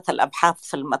أحدث الأبحاث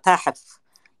في المتاحف،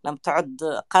 لم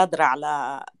تعد قادرة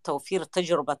على توفير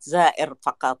تجربة زائر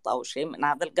فقط أو شيء من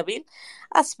هذا القبيل.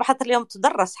 أصبحت اليوم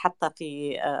تدرس حتى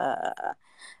في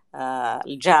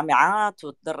الجامعات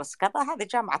وتدرس كذا. هذه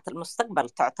جامعة المستقبل،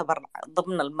 تعتبر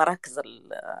ضمن المراكز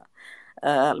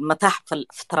المتاحف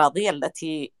الافتراضية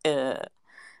التي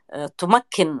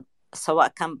تمكن سواء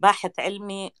كان باحث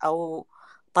علمي أو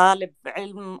طالب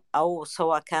علم، أو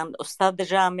سواء كان أستاذ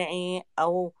جامعي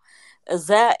أو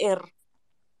زائر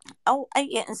أو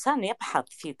أي إنسان يبحث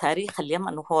في تاريخ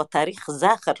اليمن، وهو تاريخ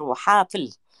زاخر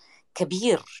وحافل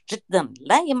كبير جدا،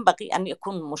 لا ينبغي أن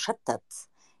يكون مشتت.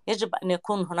 يجب أن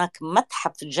يكون هناك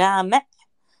متحف جامع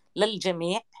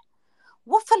للجميع،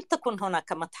 وفلتكن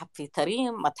هناك متحف في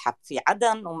تريم، متحف في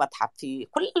عدن، ومتحف في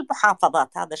كل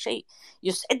المحافظات. هذا شيء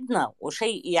يسعدنا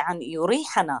وشيء يعني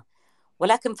يريحنا،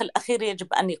 ولكن في الأخير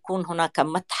يجب أن يكون هناك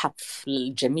متحف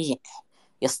للجميع،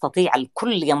 يستطيع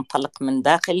الكل ينطلق من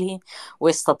داخله،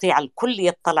 ويستطيع الكل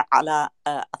يطلع على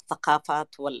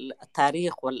الثقافات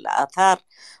والتاريخ والآثار،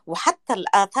 وحتى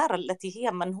الآثار التي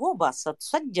هي منهوبة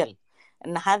ستسجل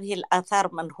أن هذه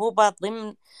الآثار منهوبة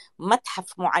ضمن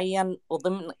متحف معين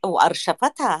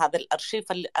وأرشفتها. هذا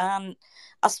الأرشيف الآن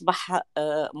أصبح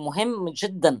مهم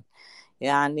جدا.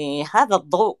 يعني هذا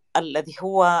الضوء الذي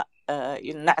هو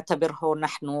نعتبره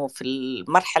نحن في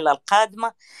المرحلة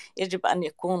القادمة يجب أن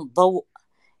يكون ضوء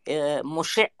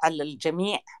مشع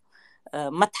للجميع،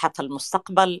 متحف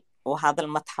المستقبل. وهذا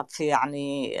المتحف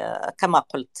يعني كما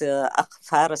قلت أخ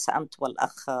فارس أنت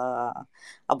والأخ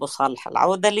أبو صالح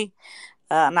العودلي،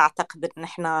 أنا أعتقد أن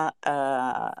إحنا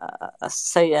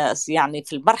يعني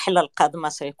في المرحلة القادمة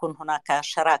سيكون هناك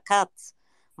شراكات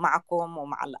معكم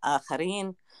ومع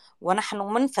الآخرين، ونحن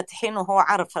منفتحين. وهو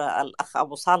عارف الأخ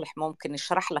أبو صالح ممكن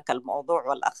يشرح لك الموضوع،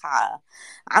 والأخ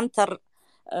عنتر،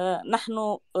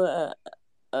 نحن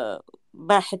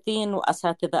باحثين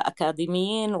وأساتذة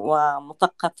أكاديميين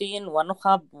ومثقفين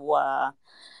ونخب،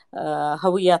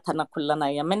 وهوياتنا كلنا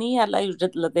يمنية، لا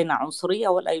يوجد لدينا عنصرية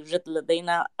ولا يوجد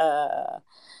لدينا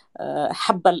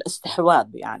حب الاستحواذ.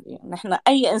 يعني نحن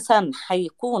أي إنسان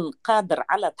حيكون قادر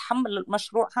على تحمل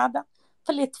المشروع هذا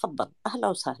فليتفضل، أهلا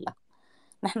وسهلا.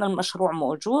 نحن المشروع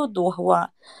موجود وهو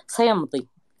سيمضي،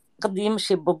 قد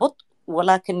يمشي ببطء،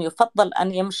 ولكن يفضل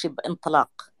أن يمشي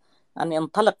بانطلاق، أن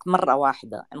ينطلق مرة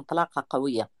واحدة انطلاقة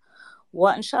قوية.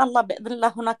 وإن شاء الله بإذن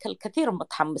الله هناك الكثير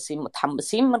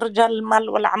متحمسين من رجال المال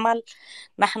والأعمال.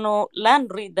 نحن لا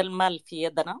نريد المال في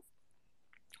يدنا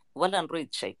ولا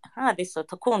نريد شيء، هذه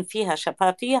ستكون فيها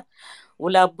شفافية،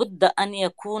 ولا بد أن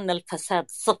يكون الفساد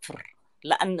صفر،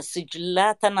 لأن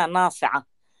سجلاتنا ناصعة،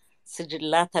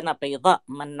 سجلاتنا بيضاء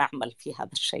من نعمل في هذا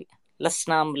الشيء.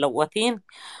 لسنا ملوثين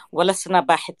ولسنا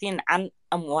باحثين عن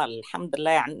أموال، الحمد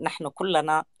لله. يعني نحن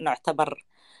كلنا نعتبر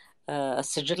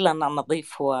سجلنا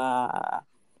نظيف،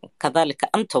 وكذلك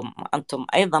أنتم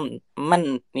أيضا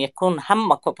من يكون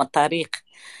همكم تاريخ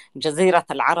جزيرة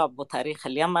العرب وتاريخ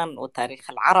اليمن وتاريخ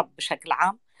العرب بشكل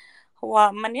عام،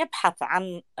 هو من يبحث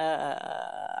عن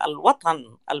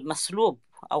الوطن المسلوب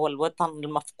أو الوطن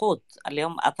المفقود.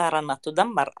 اليوم آثارنا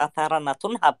تدمر، آثارنا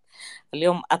تنهب،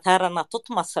 اليوم آثارنا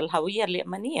تطمس، الهوية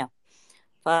اليمنية.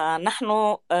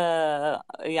 فنحن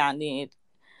يعني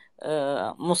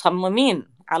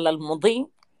مصممين على المضي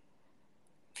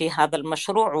في هذا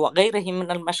المشروع وغيره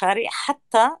من المشاريع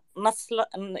حتى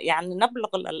يعني نبلغ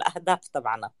الأهداف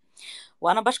تبعنا.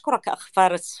 وأنا بشكرك أخ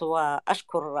فارس،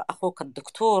 وأشكر أخوك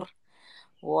الدكتور،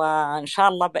 وإن شاء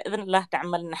الله بإذن الله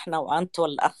نعمل نحن وأنت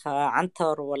والأخ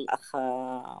عنتر والأخ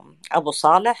أبو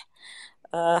صالح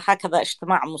هكذا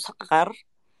اجتماع مصغر،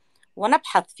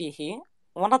 ونبحث فيه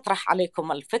ونطرح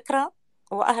عليكم الفكرة.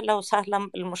 وأهلا وسهلا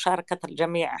بالمشاركة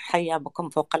الجميع، حيا بكم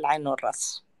فوق العين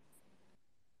والرأس.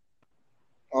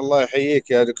 الله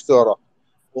يحييك يا دكتورة.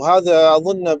 وهذا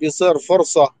أظن بيصير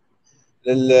فرصة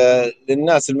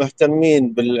للناس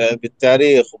المهتمين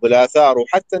بالتاريخ وبالآثار،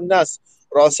 وحتى الناس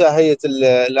رؤساء هيئة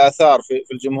الآثار في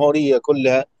الجمهورية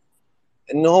كلها،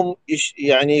 إنهم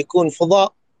يعني يكون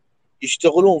فضاء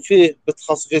يشتغلون فيه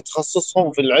في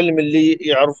تخصصهم في العلم اللي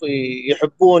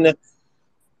يحبونه.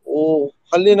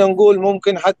 وخلينا نقول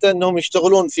ممكن حتى أنهم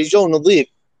يشتغلون في جو نظيف،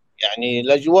 يعني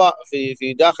الأجواء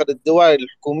في داخل الدوائر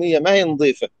الحكومية ما هي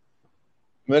نظيفة،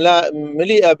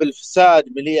 مليئة بالفساد،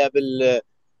 مليئة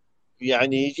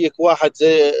يعني يجيك واحد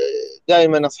زي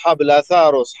دائما أصحاب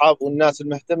الآثار وأصحاب والناس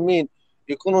المهتمين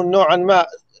يكونون نوعا ما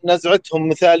نزعتهم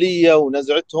مثالية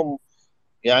ونزعتهم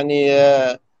يعني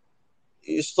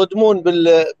يصطدمون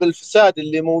بالفساد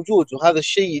اللي موجود، وهذا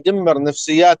الشيء يدمر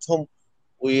نفسياتهم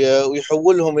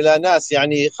ويحولهم إلى ناس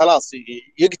يعني خلاص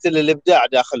يقتل الإبداع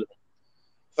داخلهم.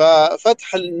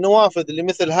 ففتح النوافذ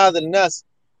لمثل هذا الناس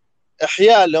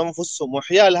إحياء لأنفسهم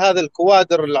وإحياء هذا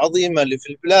الكوادر العظيمة اللي في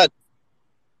البلاد،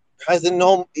 بحيث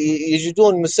أنهم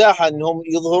يجدون مساحة أنهم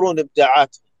يظهرون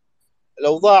إبداعاتهم.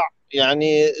 الأوضاع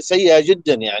يعني سيئة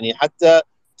جدا، يعني حتى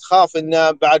تخاف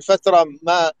أن بعد فترة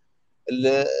ما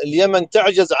اليمن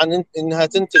تعجز عن أنها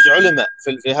تنتج علماء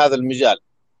في هذا المجال.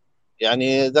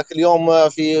 يعني ذاك اليوم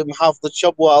في محافظة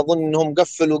شبوة أظن أنهم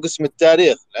قفلوا قسم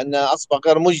التاريخ لأنه أصبح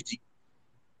غير مجدي.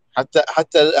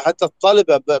 حتى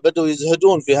الطلبة بدوا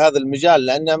يزهدون في هذا المجال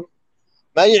لأنه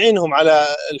ما يعينهم على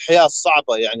الحياة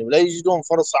الصعبة، يعني ولا يجدون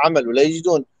فرص عمل ولا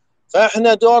يجدون.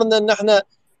 فإحنا دورنا أن احنا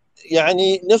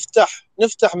يعني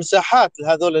نفتح مساحات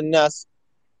لهذول الناس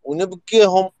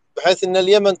ونبقيهم، بحيث أن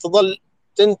اليمن تظل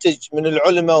تنتج من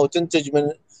العلماء وتنتج من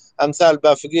أمثال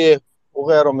بافقيه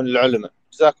وغيره من العلماء.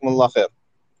 جزاكم الله خير.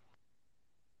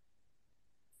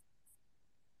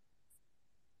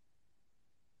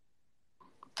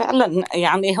 فعلا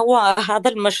يعني هو هذا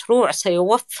المشروع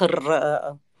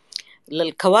سيوفر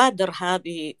للكوادر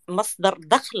هذه مصدر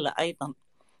دخل أيضا،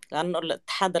 لأنه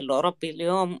الاتحاد الأوروبي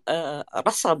اليوم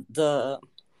رصد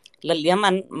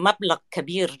لليمن مبلغ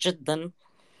كبير جدا،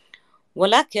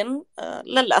 ولكن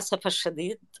للأسف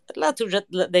الشديد لا توجد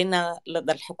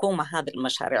لدى الحكومة هذه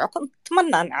المشاريع. كنت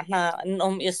أتمنى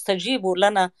أنهم يستجيبوا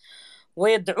لنا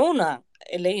ويدعونا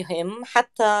إليهم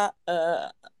حتى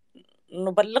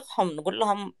نبلغهم، نقول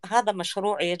لهم هذا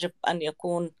مشروع يجب أن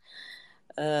يكون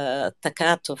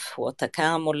تكاتف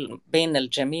وتكامل بين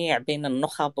الجميع، بين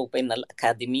النخب وبين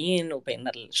الأكاديميين وبين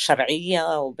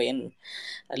الشرعية وبين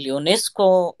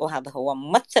اليونسكو. وهذا هو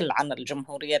ممثل عن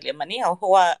الجمهورية اليمنية،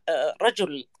 وهو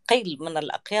رجل قيل من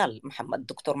الأقيال،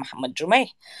 دكتور محمد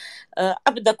جميح،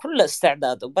 أبدى كل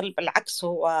استعداده، بل بالعكس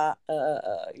هو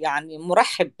يعني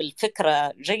مرحب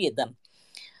بالفكرة جيدا.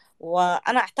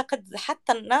 وأنا أعتقد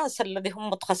حتى الناس الذين هم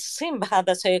متخصصين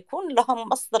بهذا سيكون لهم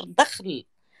مصدر دخل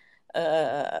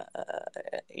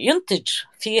ينتج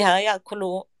فيها،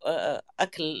 يأكلوا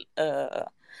أكل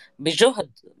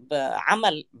بجهد،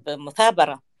 بعمل،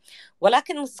 بمثابرة.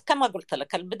 ولكن كما قلت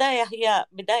لك البداية هي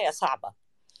بداية صعبة،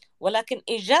 ولكن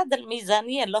إيجاد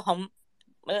الميزانية لهم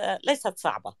ليست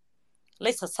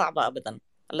صعبة أبدا.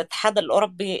 الاتحاد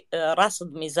الأوروبي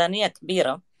راصد ميزانية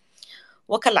كبيرة،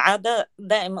 وكالعادة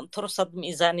دائما ترصد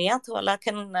ميزانيات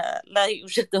ولكن لا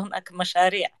يوجد هناك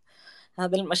مشاريع.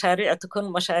 هذه المشاريع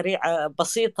تكون مشاريع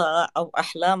بسيطة أو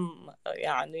أحلام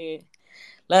يعني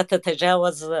لا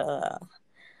تتجاوز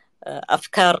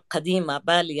أفكار قديمة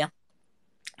بالية،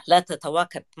 لا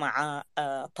تتواكب مع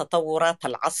تطورات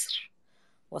العصر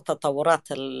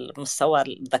وتطورات المستوى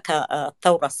الذكاء،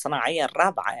 الثورة الصناعية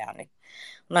الرابعة. يعني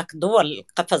هناك دول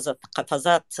قفزت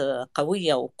قفزات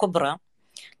قوية وكبرى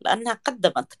لأنها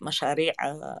قدمت مشاريع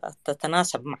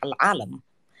تتناسب مع العالم.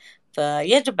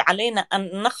 فيجب علينا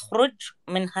أن نخرج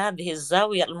من هذه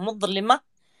الزاوية المظلمة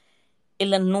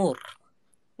إلى النور.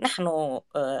 نحن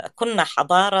كنا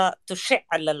حضارة تشع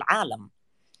للعالم،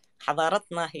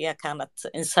 حضارتنا هي كانت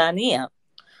إنسانية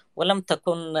ولم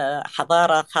تكن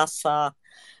حضارة خاصة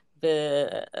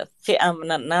بفئة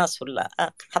من الناس،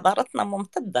 ولا حضارتنا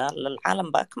ممتدة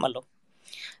للعالم بأكمله.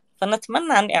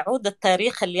 فنتمنى أن يعود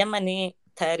التاريخ اليمني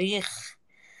تاريخ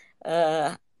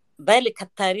ذلك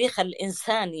التاريخ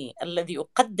الإنساني الذي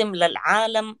يقدم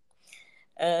للعالم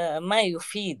ما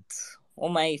يفيد،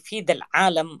 وما يفيد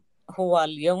العالم. هو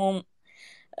اليوم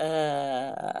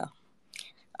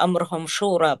أمرهم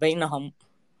شورى بينهم،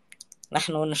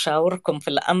 نحن نشاوركم في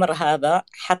الأمر هذا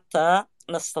حتى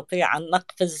نستطيع أن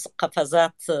نقفز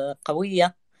قفزات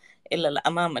قوية إلى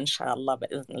الأمام إن شاء الله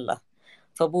بإذن الله.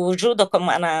 فبوجودكم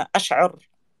أنا أشعر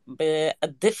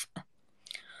بالدفء،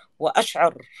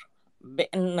 وأشعر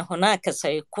بأن هناك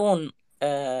سيكون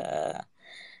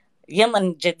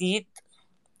يمن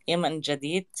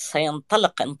جديد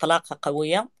سينطلق انطلاقة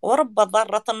قوية ورب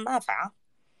ضارة نافعة.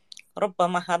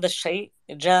 ربما هذا الشيء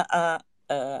جاء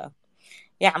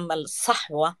يعمل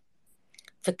صحوة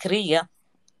فكرية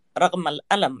رغم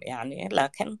الألم يعني،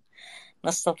 لكن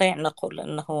نستطيع نقول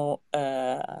أنه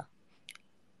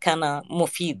كان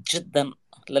مفيد جدا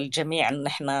للجميع إن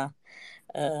إحنا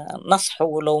نصحوا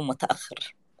ولو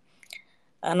متأخر.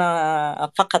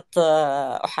 أنا فقط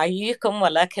أحييكم،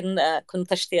 ولكن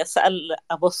كنت أشتي أسأل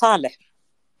أبو صالح.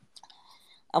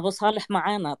 أبو صالح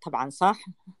معانا طبعا صح؟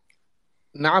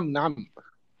 نعم نعم.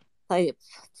 طيب،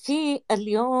 في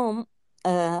اليوم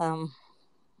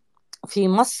في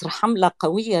مصر حملة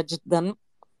قوية جدا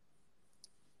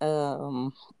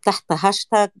تحت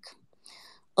هاشتاج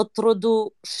اطردوا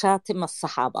شاتم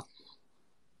الصحابة.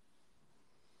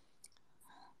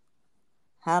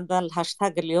 هذا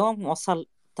الهاشتاج اليوم وصل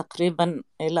تقريبا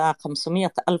إلى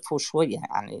 500 ألف وشوية،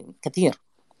 يعني كثير.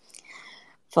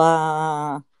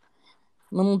 فمن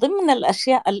ضمن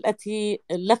الأشياء التي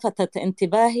لفتت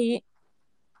انتباهي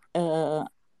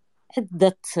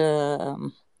عدة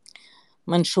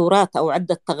منشورات أو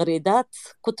عدة تغريدات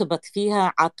كتبت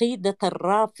فيها عقيدة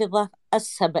الرافضة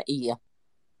السبئية.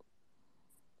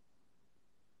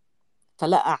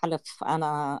 فلا أعرف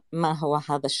أنا ما هو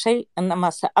هذا الشيء، إنما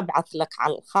سأبعث لك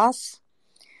على الخاص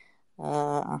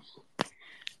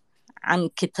عن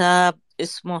كتاب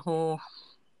اسمه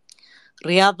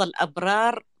رياض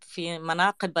الأبرار في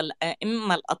مناقب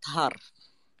الأئمة الأطهار،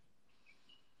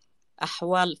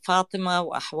 أحوال فاطمة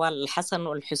وأحوال الحسن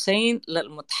والحسين،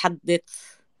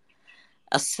 للمتحدث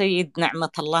السيد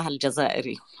نعمة الله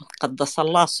الجزائري قدس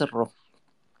الله سره.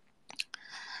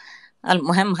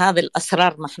 المهم هذه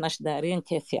الأسرار ما احناش دارين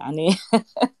كيف يعني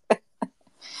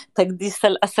تقديس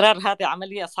الأسرار هذه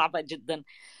عملية صعبة جدا.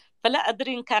 فلا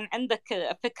أدري إن كان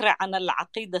عندك فكرة عن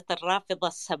العقيدة الرافضة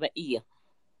السبئية.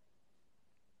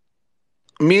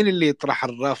 مين اللي يطرح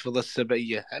الرافضة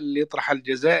السبئية؟ هل اللي يطرح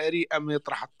الجزائري أم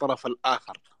يطرح الطرف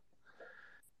الآخر؟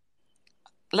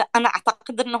 لا، أنا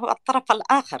أعتقد أنه الطرف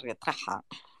الآخر يطرحها،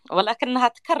 ولكنها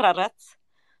تكررت،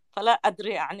 فلا أدري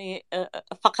يعني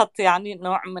فقط يعني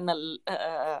نوع من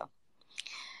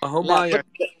هم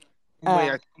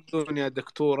يعتقدون يا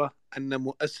دكتورة أن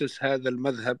مؤسس هذا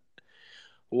المذهب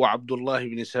هو عبد الله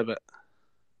بن سبأ،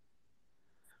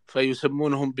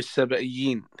 فيسمونهم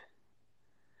بالسبئيين.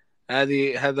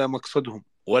 هذا مقصدهم.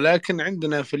 ولكن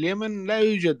عندنا في اليمن لا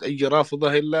يوجد أي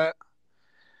رافضة إلا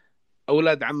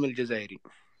أولاد عم الجزائري،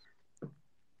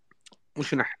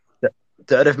 مش نحن.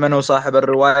 تعرف من هو صاحب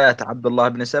الروايات عبد الله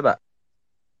بن سبأ؟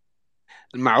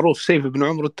 المعروف سيف بن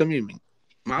عمرو التميمي،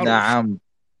 معروف.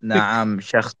 نعم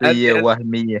شخصية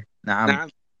وهمية. نعم.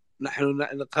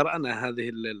 نحن قرأنا هذه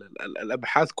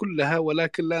الأبحاث كلها،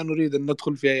 ولكن لا نريد أن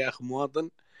ندخل فيها يا أخ مواطن،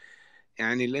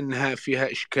 يعني لأنها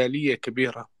فيها إشكالية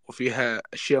كبيرة وفيها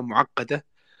أشياء معقدة،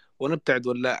 ونبتعد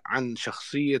ولا عن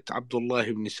شخصية عبد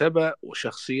الله بن سبأ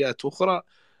وشخصيات أخرى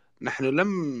نحن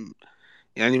لم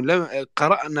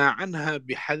قرأنا عنها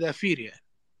بحذافيرها،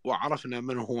 وعرفنا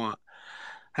من هو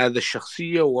هذا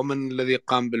الشخصية ومن الذي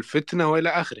قام بالفتنة وإلى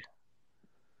آخره.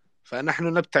 فنحن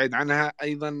نبتعد عنها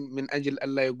أيضا من أجل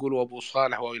ألا يقولوا أبو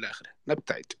صالح وإلى آخره،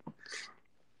 نبتعد.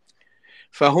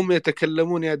 فهم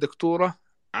يتكلمون يا دكتورة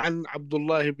عن عبد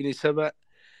الله بن سبأ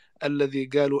الذي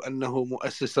قالوا أنه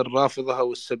مؤسس الرافضة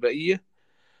أو السبئية،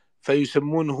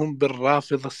 فيسمونهم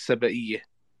بالرافضة السبئية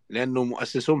لأنه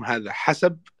مؤسسهم هذا.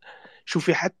 حسب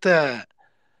شوفي،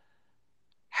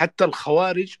 حتى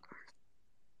الخوارج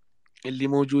اللي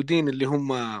موجودين اللي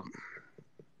هم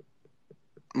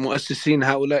مؤسسين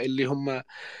هؤلاء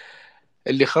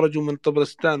اللي خرجوا من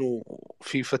طبرستان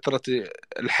وفي فترة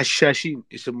الحشاشين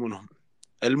يسمونهم،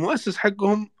 المؤسس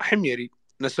حقهم حميري،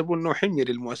 نسبوا أنه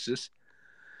حميري المؤسس.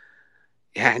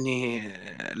 يعني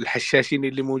الحشاشين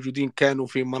اللي موجودين كانوا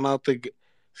في مناطق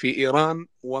في إيران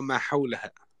وما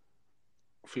حولها،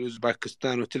 في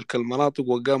أوزباكستان وتلك المناطق،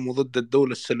 وقاموا ضد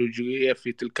الدولة السلجوقية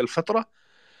في تلك الفترة.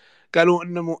 قالوا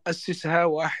أن مؤسسها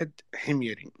واحد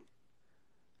حميري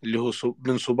اللي هو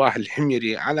بن صباح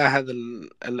الحميري على هذا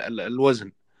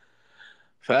الوزن.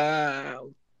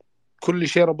 فكل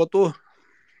شيء ربطوه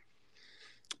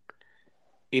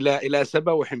إلى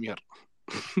سبا وحمير.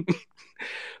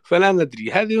 فلا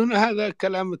ندري، هذا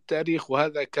كلام التاريخ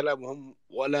وهذا كلامهم،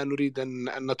 ولا نريد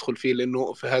أن ندخل فيه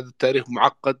لأنه في هذا التاريخ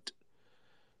معقد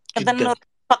جدا. إذن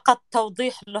فقط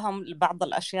توضيح لهم بعض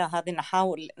الأشياء هذه،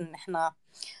 نحاول أن احنا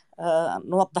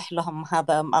نوضح لهم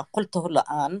هذا ما قلته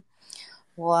الآن.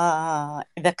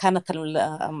 وإذا كانت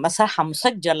المساحة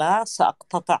مسجلة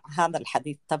سأقتطع هذا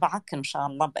الحديث تبعك إن شاء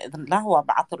الله بإذن الله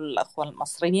وأبعثه للأخوة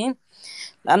المصريين،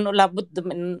 لأنه لابد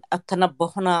من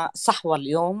التنبه. هنا صحوة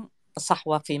اليوم،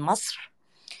 صحوة في مصر،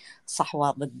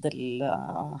 صحوة ضد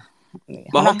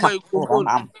هم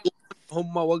يقولون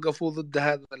هم وقفوا ضد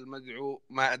هذا المدعو،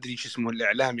 ما أدري شو اسمه،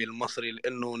 الإعلامي المصري،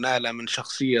 لأنه نال من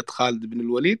شخصية خالد بن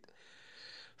الوليد.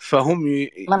 فهم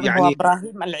من هو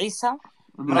إبراهيم العيسى؟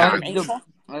 نعم. عيسى.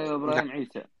 أيوة إبراهيم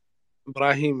عيسى.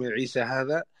 إبراهيم العيسى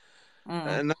هذا، مم.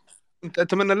 أنا كنت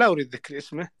أتمنى لا أريد ذكر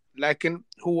اسمه، لكن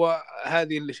هو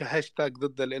هذه اللي هاشتاج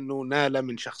ضده لأنه نال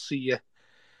من شخصية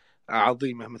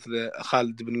عظيمة مثل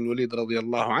خالد بن الوليد رضي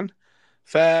الله عنه،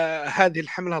 فهذه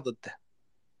الحملة ضده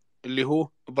اللي هو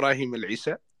إبراهيم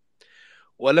العيسى.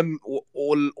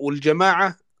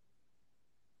 والجماعة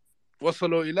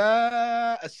وصلوا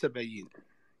إلى 70،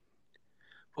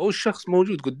 هو الشخص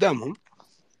موجود قدامهم،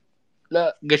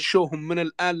 لا قشوهم من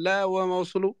الآن لا وما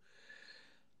وصلوا.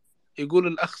 يقول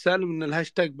الأخ سالم إن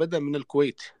الهاشتاج بدأ من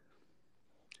الكويت،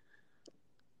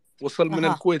 وصل من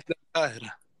الكويت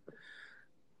للقاهرة،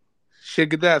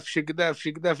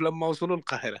 شقداف لما وصلوا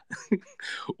القاهرة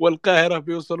والقاهرة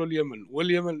بيوصلوا اليمن،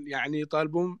 واليمن يعني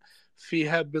يطالبون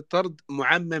فيها بطرد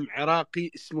معمم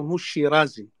عراقي اسمه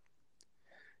الشيرازي.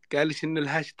 قالش إن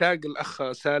الهاشتاج،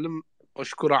 الأخ سالم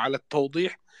أشكره على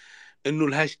التوضيح، إنه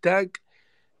الهاشتاج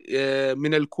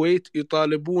من الكويت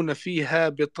يطالبون فيها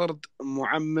بطرد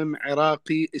معمم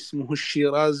عراقي اسمه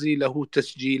الشيرازي، له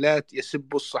تسجيلات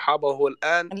يسب الصحابة، وهو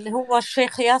الآن اللي هو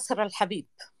الشيخ ياسر الحبيب.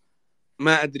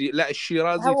 ما أدري، لا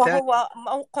الشيرازي هو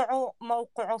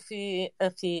موقعه في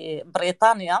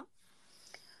بريطانيا،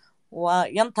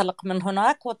 وينطلق من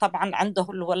هناك، وطبعا عنده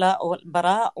الولاء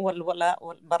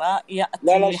والبراء يأتي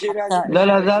لا الشيرازي حتى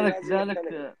لا ذلك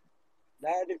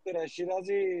لا دكتور،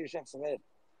 الشيرازي شخص غير،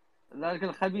 ذلك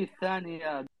الخبيث ثاني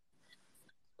يا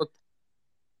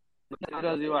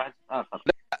الشيرازي واحد آخر.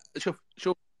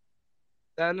 شوف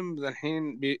سالم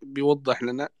الحين بيوضح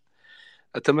لنا،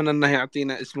 أتمنى أنه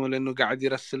يعطينا اسمه لأنه قاعد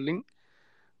يرسل لي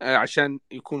عشان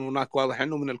يكون هناك واضح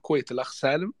أنه من الكويت الأخ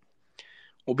سالم،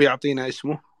 وبيعطينا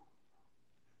اسمه.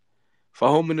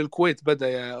 فهو من الكويت بدأ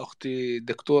يا أختي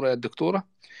الدكتورة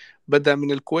بدأ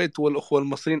من الكويت، والأخوة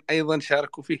المصريين أيضا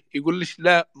شاركوا فيه. يقول ليش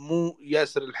لا مو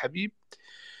ياسر الحبيب،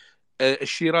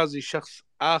 الشيرازي شخص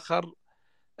آخر،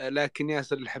 لكن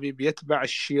ياسر الحبيب يتبع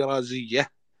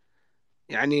الشيرازية،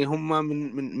 يعني هم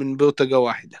من بوتقة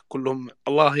واحدة كلهم،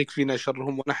 الله يكفينا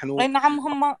شرهم. ونحن نعم،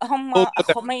 هم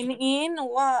خمينيين،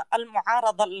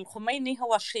 والمعارضة للخميني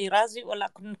هو الشيرازي،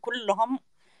 ولكن كلهم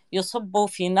يصبوا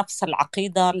في نفس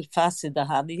العقيدة الفاسدة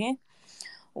هذه.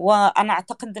 وأنا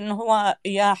أعتقد أنه هو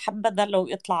يا حبذا لو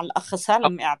يطلع الأخ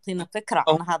سالم يعطينا فكرة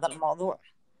عن هذا الموضوع.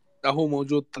 هو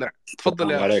موجود، طلع.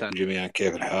 تفضل يا أخ عليكم سالم. جميعا،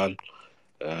 كيف الحال؟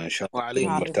 إن شاء الله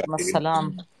وعليكم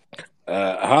السلام.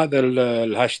 هذا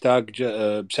الهاشتاج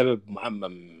بسبب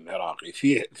معمم عراقي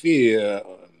في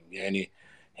يعني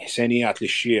حسينيات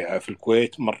للشيعة في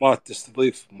الكويت مرات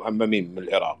تستضيف معممين من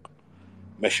العراق،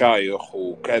 مشايخ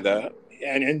وكذا،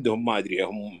 يعني عندهم ما أدري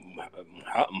هم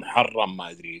محرم ما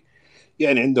أدري،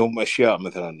 يعني عندهم أشياء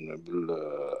مثلا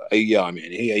بالأيام،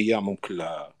 يعني هي أيامهم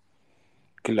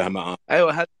كلها معاني.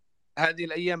 أيوة، هذه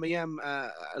الأيام أيام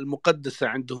المقدسة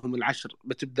عندهم، العشر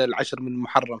بتبدأ العشر من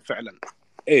محرم فعلا.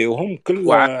 ايه، وهم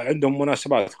كلها عندهم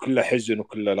مناسبات، كلها حزن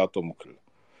وكلها لطم وكلها،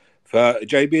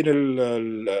 فجايبين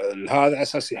هذا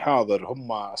اساس يحاضر،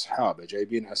 هم اصحابه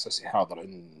جايبين اساس يحاضر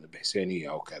عند بحسينيه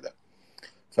او كذا.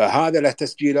 فهذا له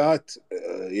تسجيلات،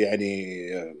 يعني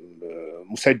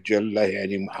مسجل له،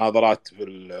 يعني محاضرات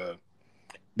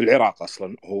بالعراق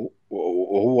اصلا،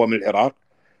 وهو من العراق.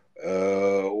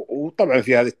 وطبعا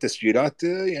في هذه التسجيلات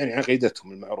يعني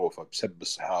عقيدتهم المعروفه بسب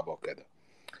الصحابه وكذا.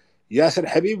 ياسر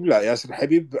حبيب لا، ياسر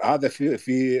حبيب هذا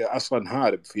في اصلا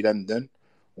هارب في لندن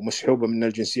ومسحوبه من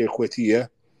الجنسيه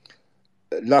الكويتيه،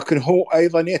 لكن هو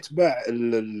ايضا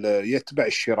يتبع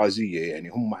الشيرازيه، يعني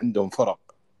هم عندهم فرق،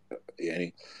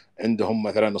 يعني عندهم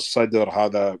مثلا الصدر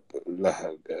هذا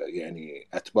له يعني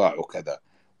اتباع وكذا،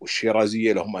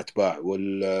 والشيرازيه لهم اتباع،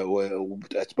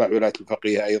 واتباع ولايه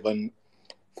الفقيه ايضا.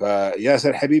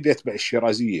 فياسر حبيب يتبع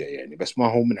الشيرازيه يعني، بس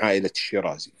ما هو من عائله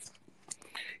الشيرازي،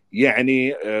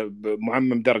 يعني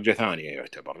معمم درجة ثانية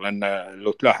يعتبر، لأن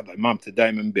لو تلاحظ عمامته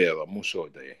دائما بيضة مو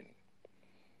سوداء يعني.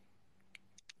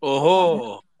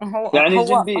 أوه، يعني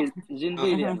زنبيل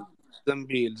يعني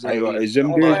زنبيل. أيوة،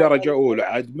 زنبيل درجة أولى،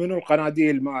 عاد منو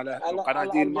القناديل ماله؟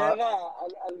 القناديل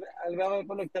البيضاء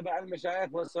يقول لك تبع المشايخ،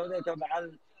 والسوداء تبع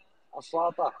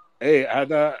السلاطة. إيه،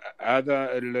 هذا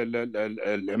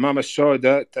العمامة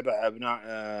السوداء تبع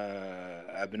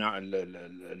أبناء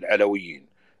العلويين،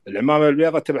 العمامة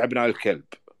البيضاء تبع أبناء الكلب،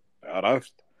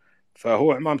 عرفت؟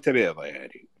 فهو عمامته بيضة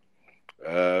يعني.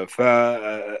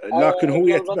 لكن هو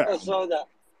يتبعهم.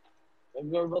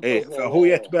 ايه، فهو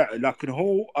يتبع، لكن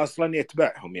هو اصلا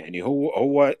يتبعهم، يعني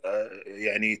هو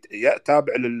يعني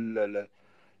تابع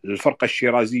للفرقه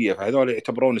الشيرازيه، فهذول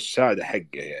يعتبرون الساده حقه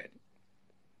يعني.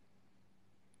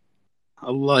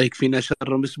 الله يكفينا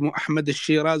شر، اسمه أحمد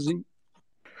الشيرازي،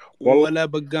 ولا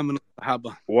بقى من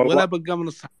الصحابة، والله ولا بقى من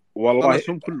الصحابة. والله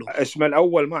خلصهم كلهم. اسم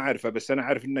الأول ما أعرفه، بس أنا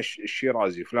أعرف إنه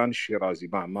الشيرازي، فلان الشيرازي.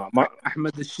 ما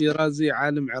أحمد الشيرازي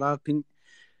عالم عراقي،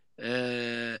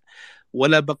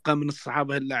 ولا بقى من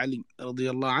الصحابة إلا علي رضي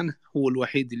الله عنه، هو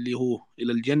الوحيد اللي هو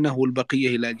إلى الجنة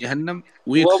والبقية إلى جهنم،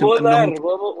 ويقسم وابو أنهم ذر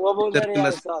وابو ذر يا سلسلة.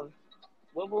 استاذ،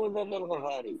 وابو ذر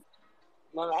الغفاري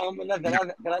معهم من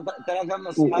ثلاثة من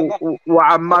الصحابة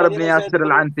وعمار بن الذين ياسر سيدخلون.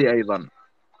 العنتي أيضا.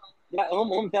 لا،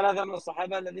 هم ثلاثة من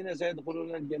الصحابة الذين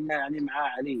سيدخلون الجنة يعني مع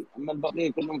علي، أما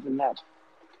البقية كلهم في النار.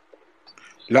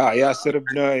 لا، ياسر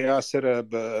بن ياسر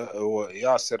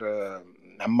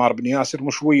عمار بن ياسر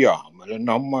مش وياهم،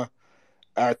 لأنهم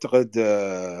أعتقد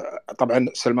طبعا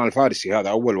سلمان الفارسي هذا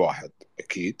أول واحد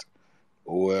أكيد،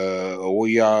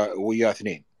 ويا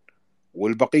اثنين،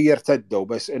 والبقية ارتدوا،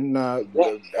 بس إنه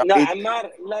لا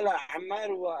عمار، لا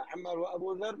عمار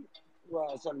وأبو ذر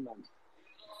وسلمان.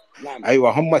 نعم.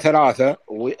 أيوة، هم ثلاثة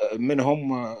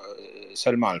منهم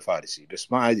سلمان الفارسي،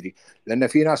 بس ما أدري، لأن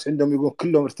في ناس عندهم يقول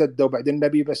كلهم ارتدوا بعد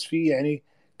النبي، بس في يعني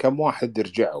كم واحد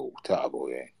رجعوا وتابوا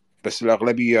يعني، بس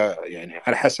الأغلبية يعني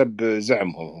على حسب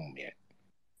زعمهم هم يعني.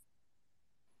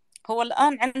 هو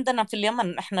الآن عندنا في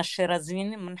اليمن إحنا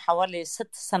الشيرازيين من حوالي 6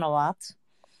 سنوات،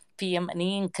 في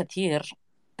يمنيين كثير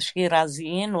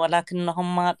شيرازيين،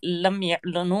 ولكنهم لم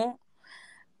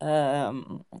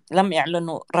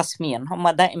يعلنوا رسميا. هم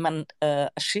دائما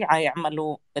الشيعة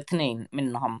يعملوا 2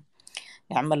 منهم،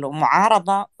 يعملوا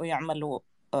معارضة ويعملوا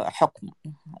حكم،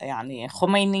 يعني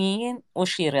خمينيين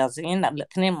وشيرازيين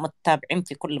الاثنين متابعين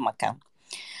في كل مكان.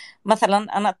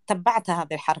 مثلا أنا تبعت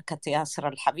هذه حركة ياسر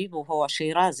الحبيب وهو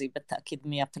شيرازي بالتأكيد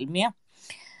 100%.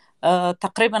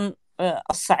 تقريبا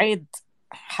الصعيد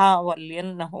حاول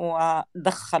أنه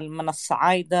دخل من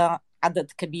الصعايدة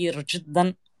عدد كبير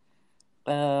جدا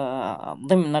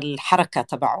ضمن الحركة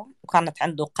تبعه، وكانت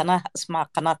عنده قناة اسمها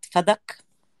قناة فدك،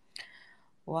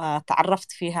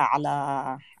 وتعرفت فيها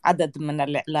على عدد من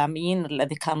الإعلاميين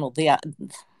الذي كانوا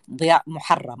ضياء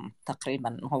محرم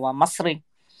تقريبا، هو مصري،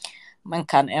 من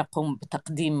كان يقوم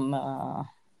بتقديم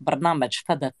برنامج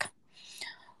فدك،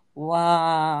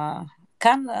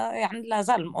 وكان يعني لا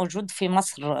زال موجود في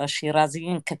مصر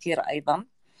شيرازيين كثير أيضا.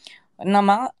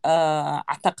 إنما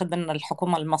أعتقد أن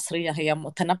الحكومة المصرية هي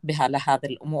متنبهة لهذه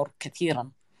الأمور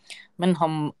كثيرا،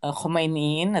 منهم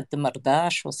خمينيين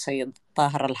الدمرداش والسيد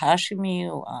طاهر الهاشمي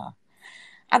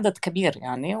وعدد كبير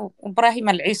يعني. وإبراهيم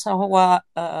العيسى هو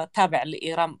تابع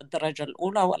لإيران بالدرجة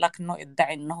الأولى، ولكنه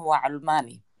يدعي أنه هو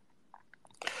علماني،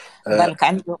 ذلك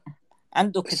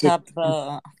عنده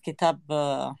كتاب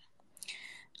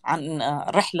عن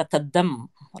رحلة الدم،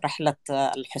 رحلة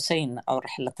الحسين أو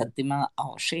رحلة الدماء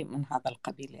أو شيء من هذا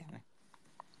القبيل يعني.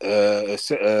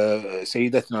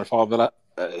 سيدتنا الفاضلة،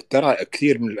 ترى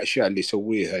كثير من الأشياء اللي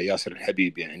يسويها ياسر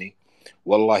الحبيب يعني،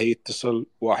 والله يتصل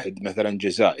واحد مثلا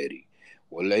جزائري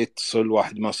ولا يتصل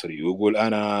واحد مصري ويقول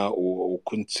أنا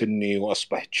وكنت سني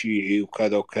وأصبحت شيعي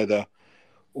وكذا وكذا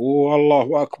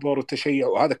والله أكبر وتشيع،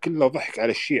 وهذا كله ضحك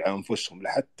على الشيعة أنفسهم،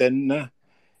 لحتى أنه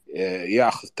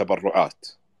يأخذ تبرعات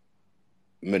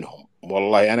منهم.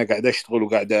 والله أنا قاعد أشتغل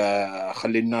وقاعد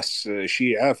أخلي الناس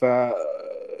شيعة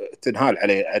فتنهال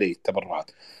علي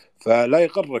التبرعات، فلا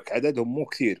يغرك عددهم مو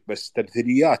كثير، بس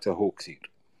تمثيلياته هو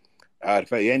كثير،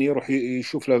 عارفة يعني. يروح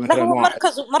يشوف له لا، مثلا هو واحد.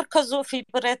 مركزه في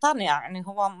بريطانيا يعني،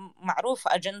 هو معروف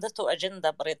أجندته أجندة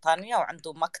بريطانية،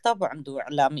 وعنده مكتب وعنده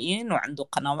إعلاميين وعنده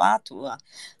قنواته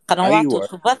أيوة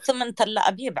تبث من تل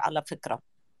أبيب على فكرة.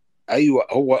 أيوة،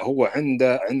 هو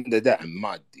عنده دعم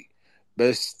مادي،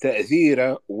 بس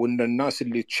تأثيره وإن الناس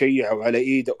اللي تشيعوا على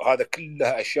إيده هذا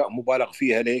كلها أشياء مبالغ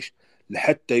فيها. ليش؟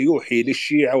 لحتى يوحي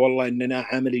للشيعة والله إننا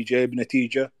عملي جايب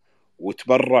نتيجة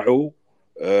وتبرعوا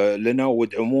لنا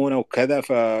وادعمونا وكذا،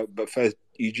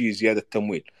 فيجي زيادة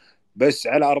تمويل. بس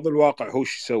على أرض الواقع هو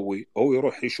شو يسوي؟ هو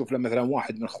يروح يشوف له مثلا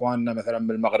واحد من إخواننا مثلا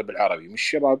من المغرب العربي، من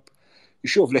الشباب،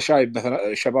 يشوف له شايب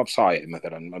مثلا، شباب صايع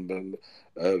مثلا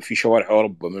في شوارع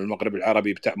أوروبا من المغرب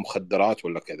العربي بتاع مخدرات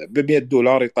ولا كذا،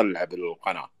 ب$100 يطلع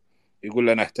بالقناة، يقول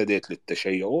له أنا اهتديت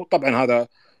للتشيع. وطبعا هذا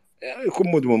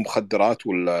يكون مدمن مخدرات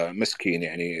ولا مسكين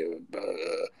يعني.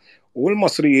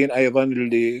 والمصريين أيضا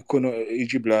اللي يكونوا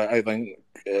يجيب له أيضا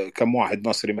كم واحد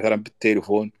مصري مثلا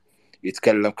بالتليفون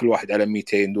يتكلم كل واحد على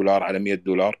 $200 على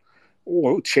 $100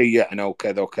 وتشيعنا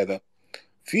وكذا وكذا.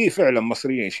 في فعلا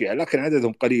مصريين شيعة، لكن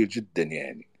عددهم قليل جدا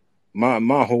يعني.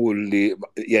 ما هو اللي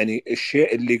يعني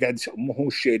الشيء اللي قاعد مو هو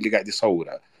الشيء اللي قاعد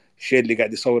يصوره، الشيء اللي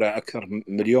قاعد يصوره أكثر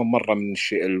مليون مرة من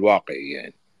الشيء الواقعي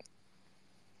يعني.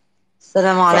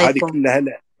 السلام فهذه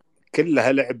عليكم.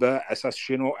 كلها لعبة أساس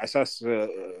شنو؟ أساس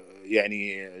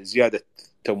يعني زيادة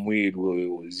تمويل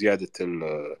وزيادة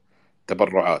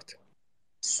التبرعات.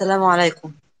 السلام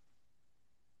عليكم.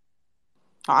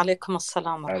 وعليكم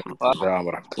السلام ورحمة عليكم الله. السلام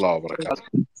ورحمة الله وبركاته.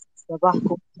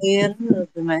 صباحكم خير.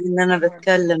 بما ان انا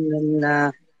بتكلم من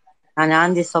يعني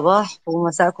عندي صباح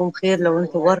ومساءكم خير لو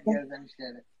انتوا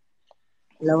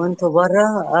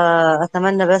بره.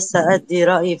 اتمنى بس ادي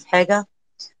رأيي في حاجة.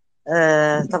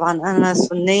 طبعا انا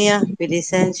سنية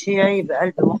بلسان شيعي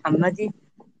بقلب محمدي.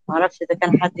 معرفش اذا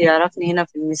كان حد يعرفني هنا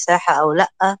في المساحة او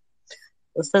لا.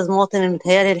 استاذ مواطن،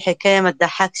 متهيألي الحكاية ما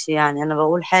تضحكش، يعني انا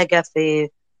بقول حاجة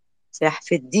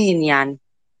في الدين يعني.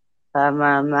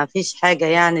 فما فيش حاجة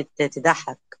يعني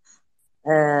تضحك.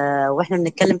 واحنا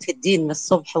بنتكلم في الدين من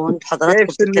الصبح وانتوا كيف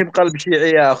حضراتكم سني بتتكلموا. بقلب شيعي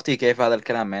يا أختي؟ كيف هذا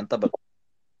الكلام ما ينطبق؟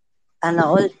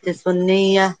 انا قلت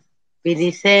سنية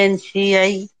بلسان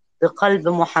شيعي بقلب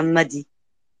محمدي.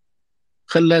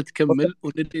 خلها تكمل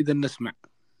ونريد أن نسمع.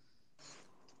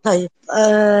 طيب.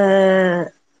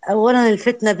 اولا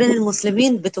الفتنة بين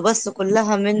المسلمين بتبث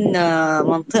كلها من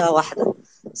منطقة واحدة،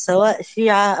 سواء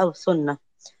شيعة او سنة.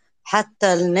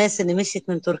 حتى الناس اللي مشيت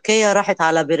من تركيا راحت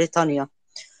على بريطانيا.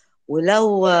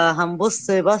 ولو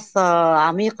هنبص بصة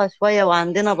عميقة شوية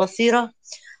وعندنا بصيرة،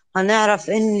 هنعرف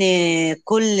ان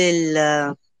كل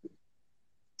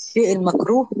الشيء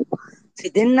المكروه في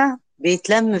ديننا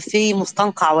بيتلم في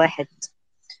مستنقع واحد،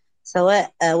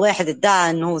 سواء واحد ادعى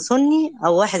انه سني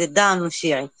او واحد ادعى انه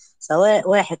شيعي، سواء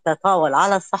واحد تطاول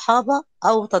على الصحابة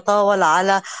او تطاول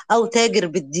على او تاجر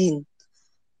بالدين.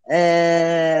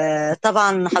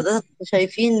 طبعا حضرتك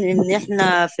شايفين ان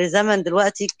احنا في زمن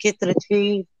دلوقتي كترت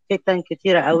فيه فتن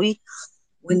كتيرة قوي،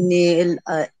 وان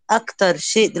اكتر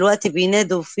شيء دلوقتي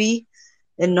بينادوا فيه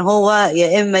ان هو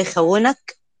يا اما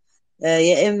يخونك،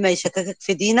 يا اما يشككك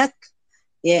في دينك،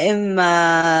 يا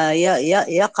اما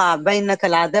يقع بينك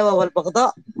العداوة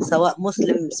والبغضاء، سواء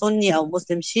مسلم سني او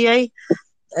مسلم شيعي.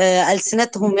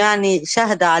 ألسنتهم يعني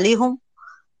شهد عليهم،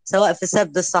 سواء في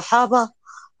سب الصحابة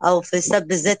أو في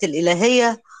سب الذات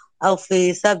الإلهية أو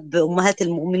في سب أمهات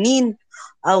المؤمنين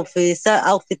أو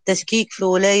في التشكيك في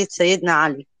ولاية سيدنا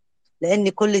علي. لأن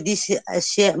كل دي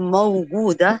أشياء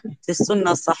موجودة في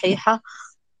السنة الصحيحة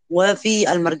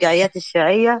وفي المرجعيات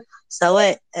الشيعية،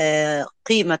 سواء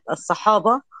قيمة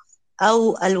الصحابة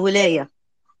أو الولاية،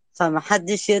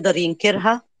 فمحدش يقدر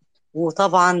ينكرها.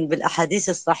 وطبعا بالأحاديث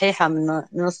الصحيحة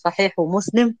من الصحيح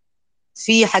ومسلم،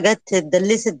 في حاجات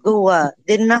اتدلست جوه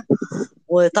ديننا،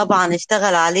 وطبعا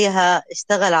اشتغل عليها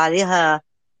يا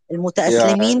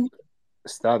المتأسلمين.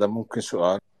 أستاذة ممكن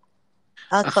سؤال؟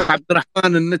 أخ اتفضل. عبد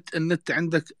الرحمن، النت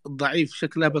عندك ضعيف،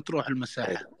 شكلها بتروح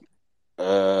المساحة.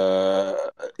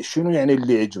 شنو يعني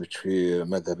اللي يعجبك في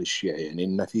مذهب الشيعة؟ يعني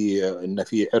إن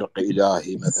في عرق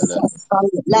إلهي مثلا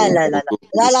لا لا لا لا وموجود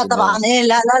لا لا طبعا، بالإسلام، ايه،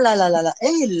 لا لا لا لا لا لا،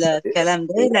 ايه الكلام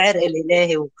ده، ايه العرق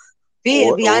الالهي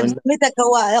يعني وإن بذمتك،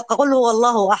 هو قل هو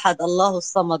الله احد الله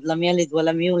الصمد لم يلد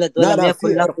ولم يولد لا ولم لا، يكن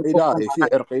في له عرق كفوا إلهي، في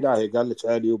احد. عرق إلهي. قال لك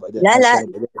علي وبعدين لا لا، حسن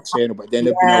وبعدين حسين وبعدين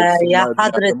ابنه ثم يا ابنه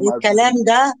حضرة، ثم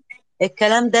ابنه.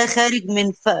 الكلام ده خارج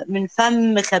من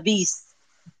فم خبيث.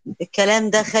 الكلام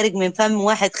ده خارج من فم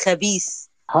واحد خبيث.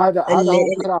 هذا اللي هو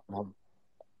كلامهم،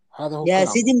 هذا هو يا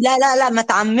سيدي، كلامهم. لا لا لا، ما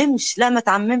تعممش، لا ما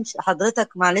تعممش حضرتك،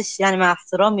 معلش يعني مع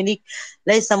احترامي ليك،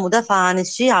 ليس مدافع عن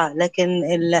الشيعة، لكن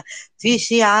في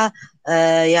شيعة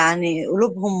يعني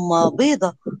قلوبهم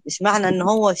بيضة، مش معنى ان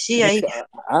هو مش شيعي.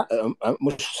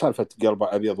 مش سالفة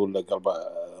قلبه أبيض ولا قلبه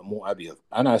مو أبيض.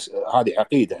 أنا هذه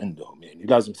عقيدة عندهم، يعني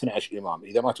لازم 12 إمام،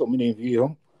 إذا ما تؤمنين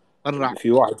فيهم برع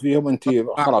في واحد فيهم أنت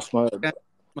برع. خلاص ما.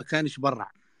 ما كانش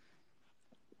برع.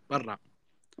 هذا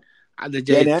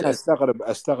يعني أنا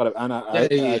أستغرب أنا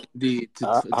جاي دي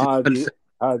هذه تتفلسف.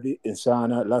 هذه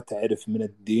إنسانة لا تعرف من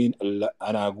الدين إلا،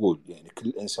 أنا أقول يعني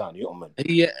كل إنسان يؤمن.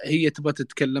 هي تبغى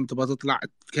تتكلم، تبغى تطلع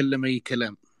تتكلم أي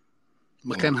كلام،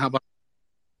 مكانها برا،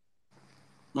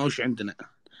 ما وش عندنا.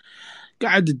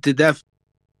 قاعد تدافع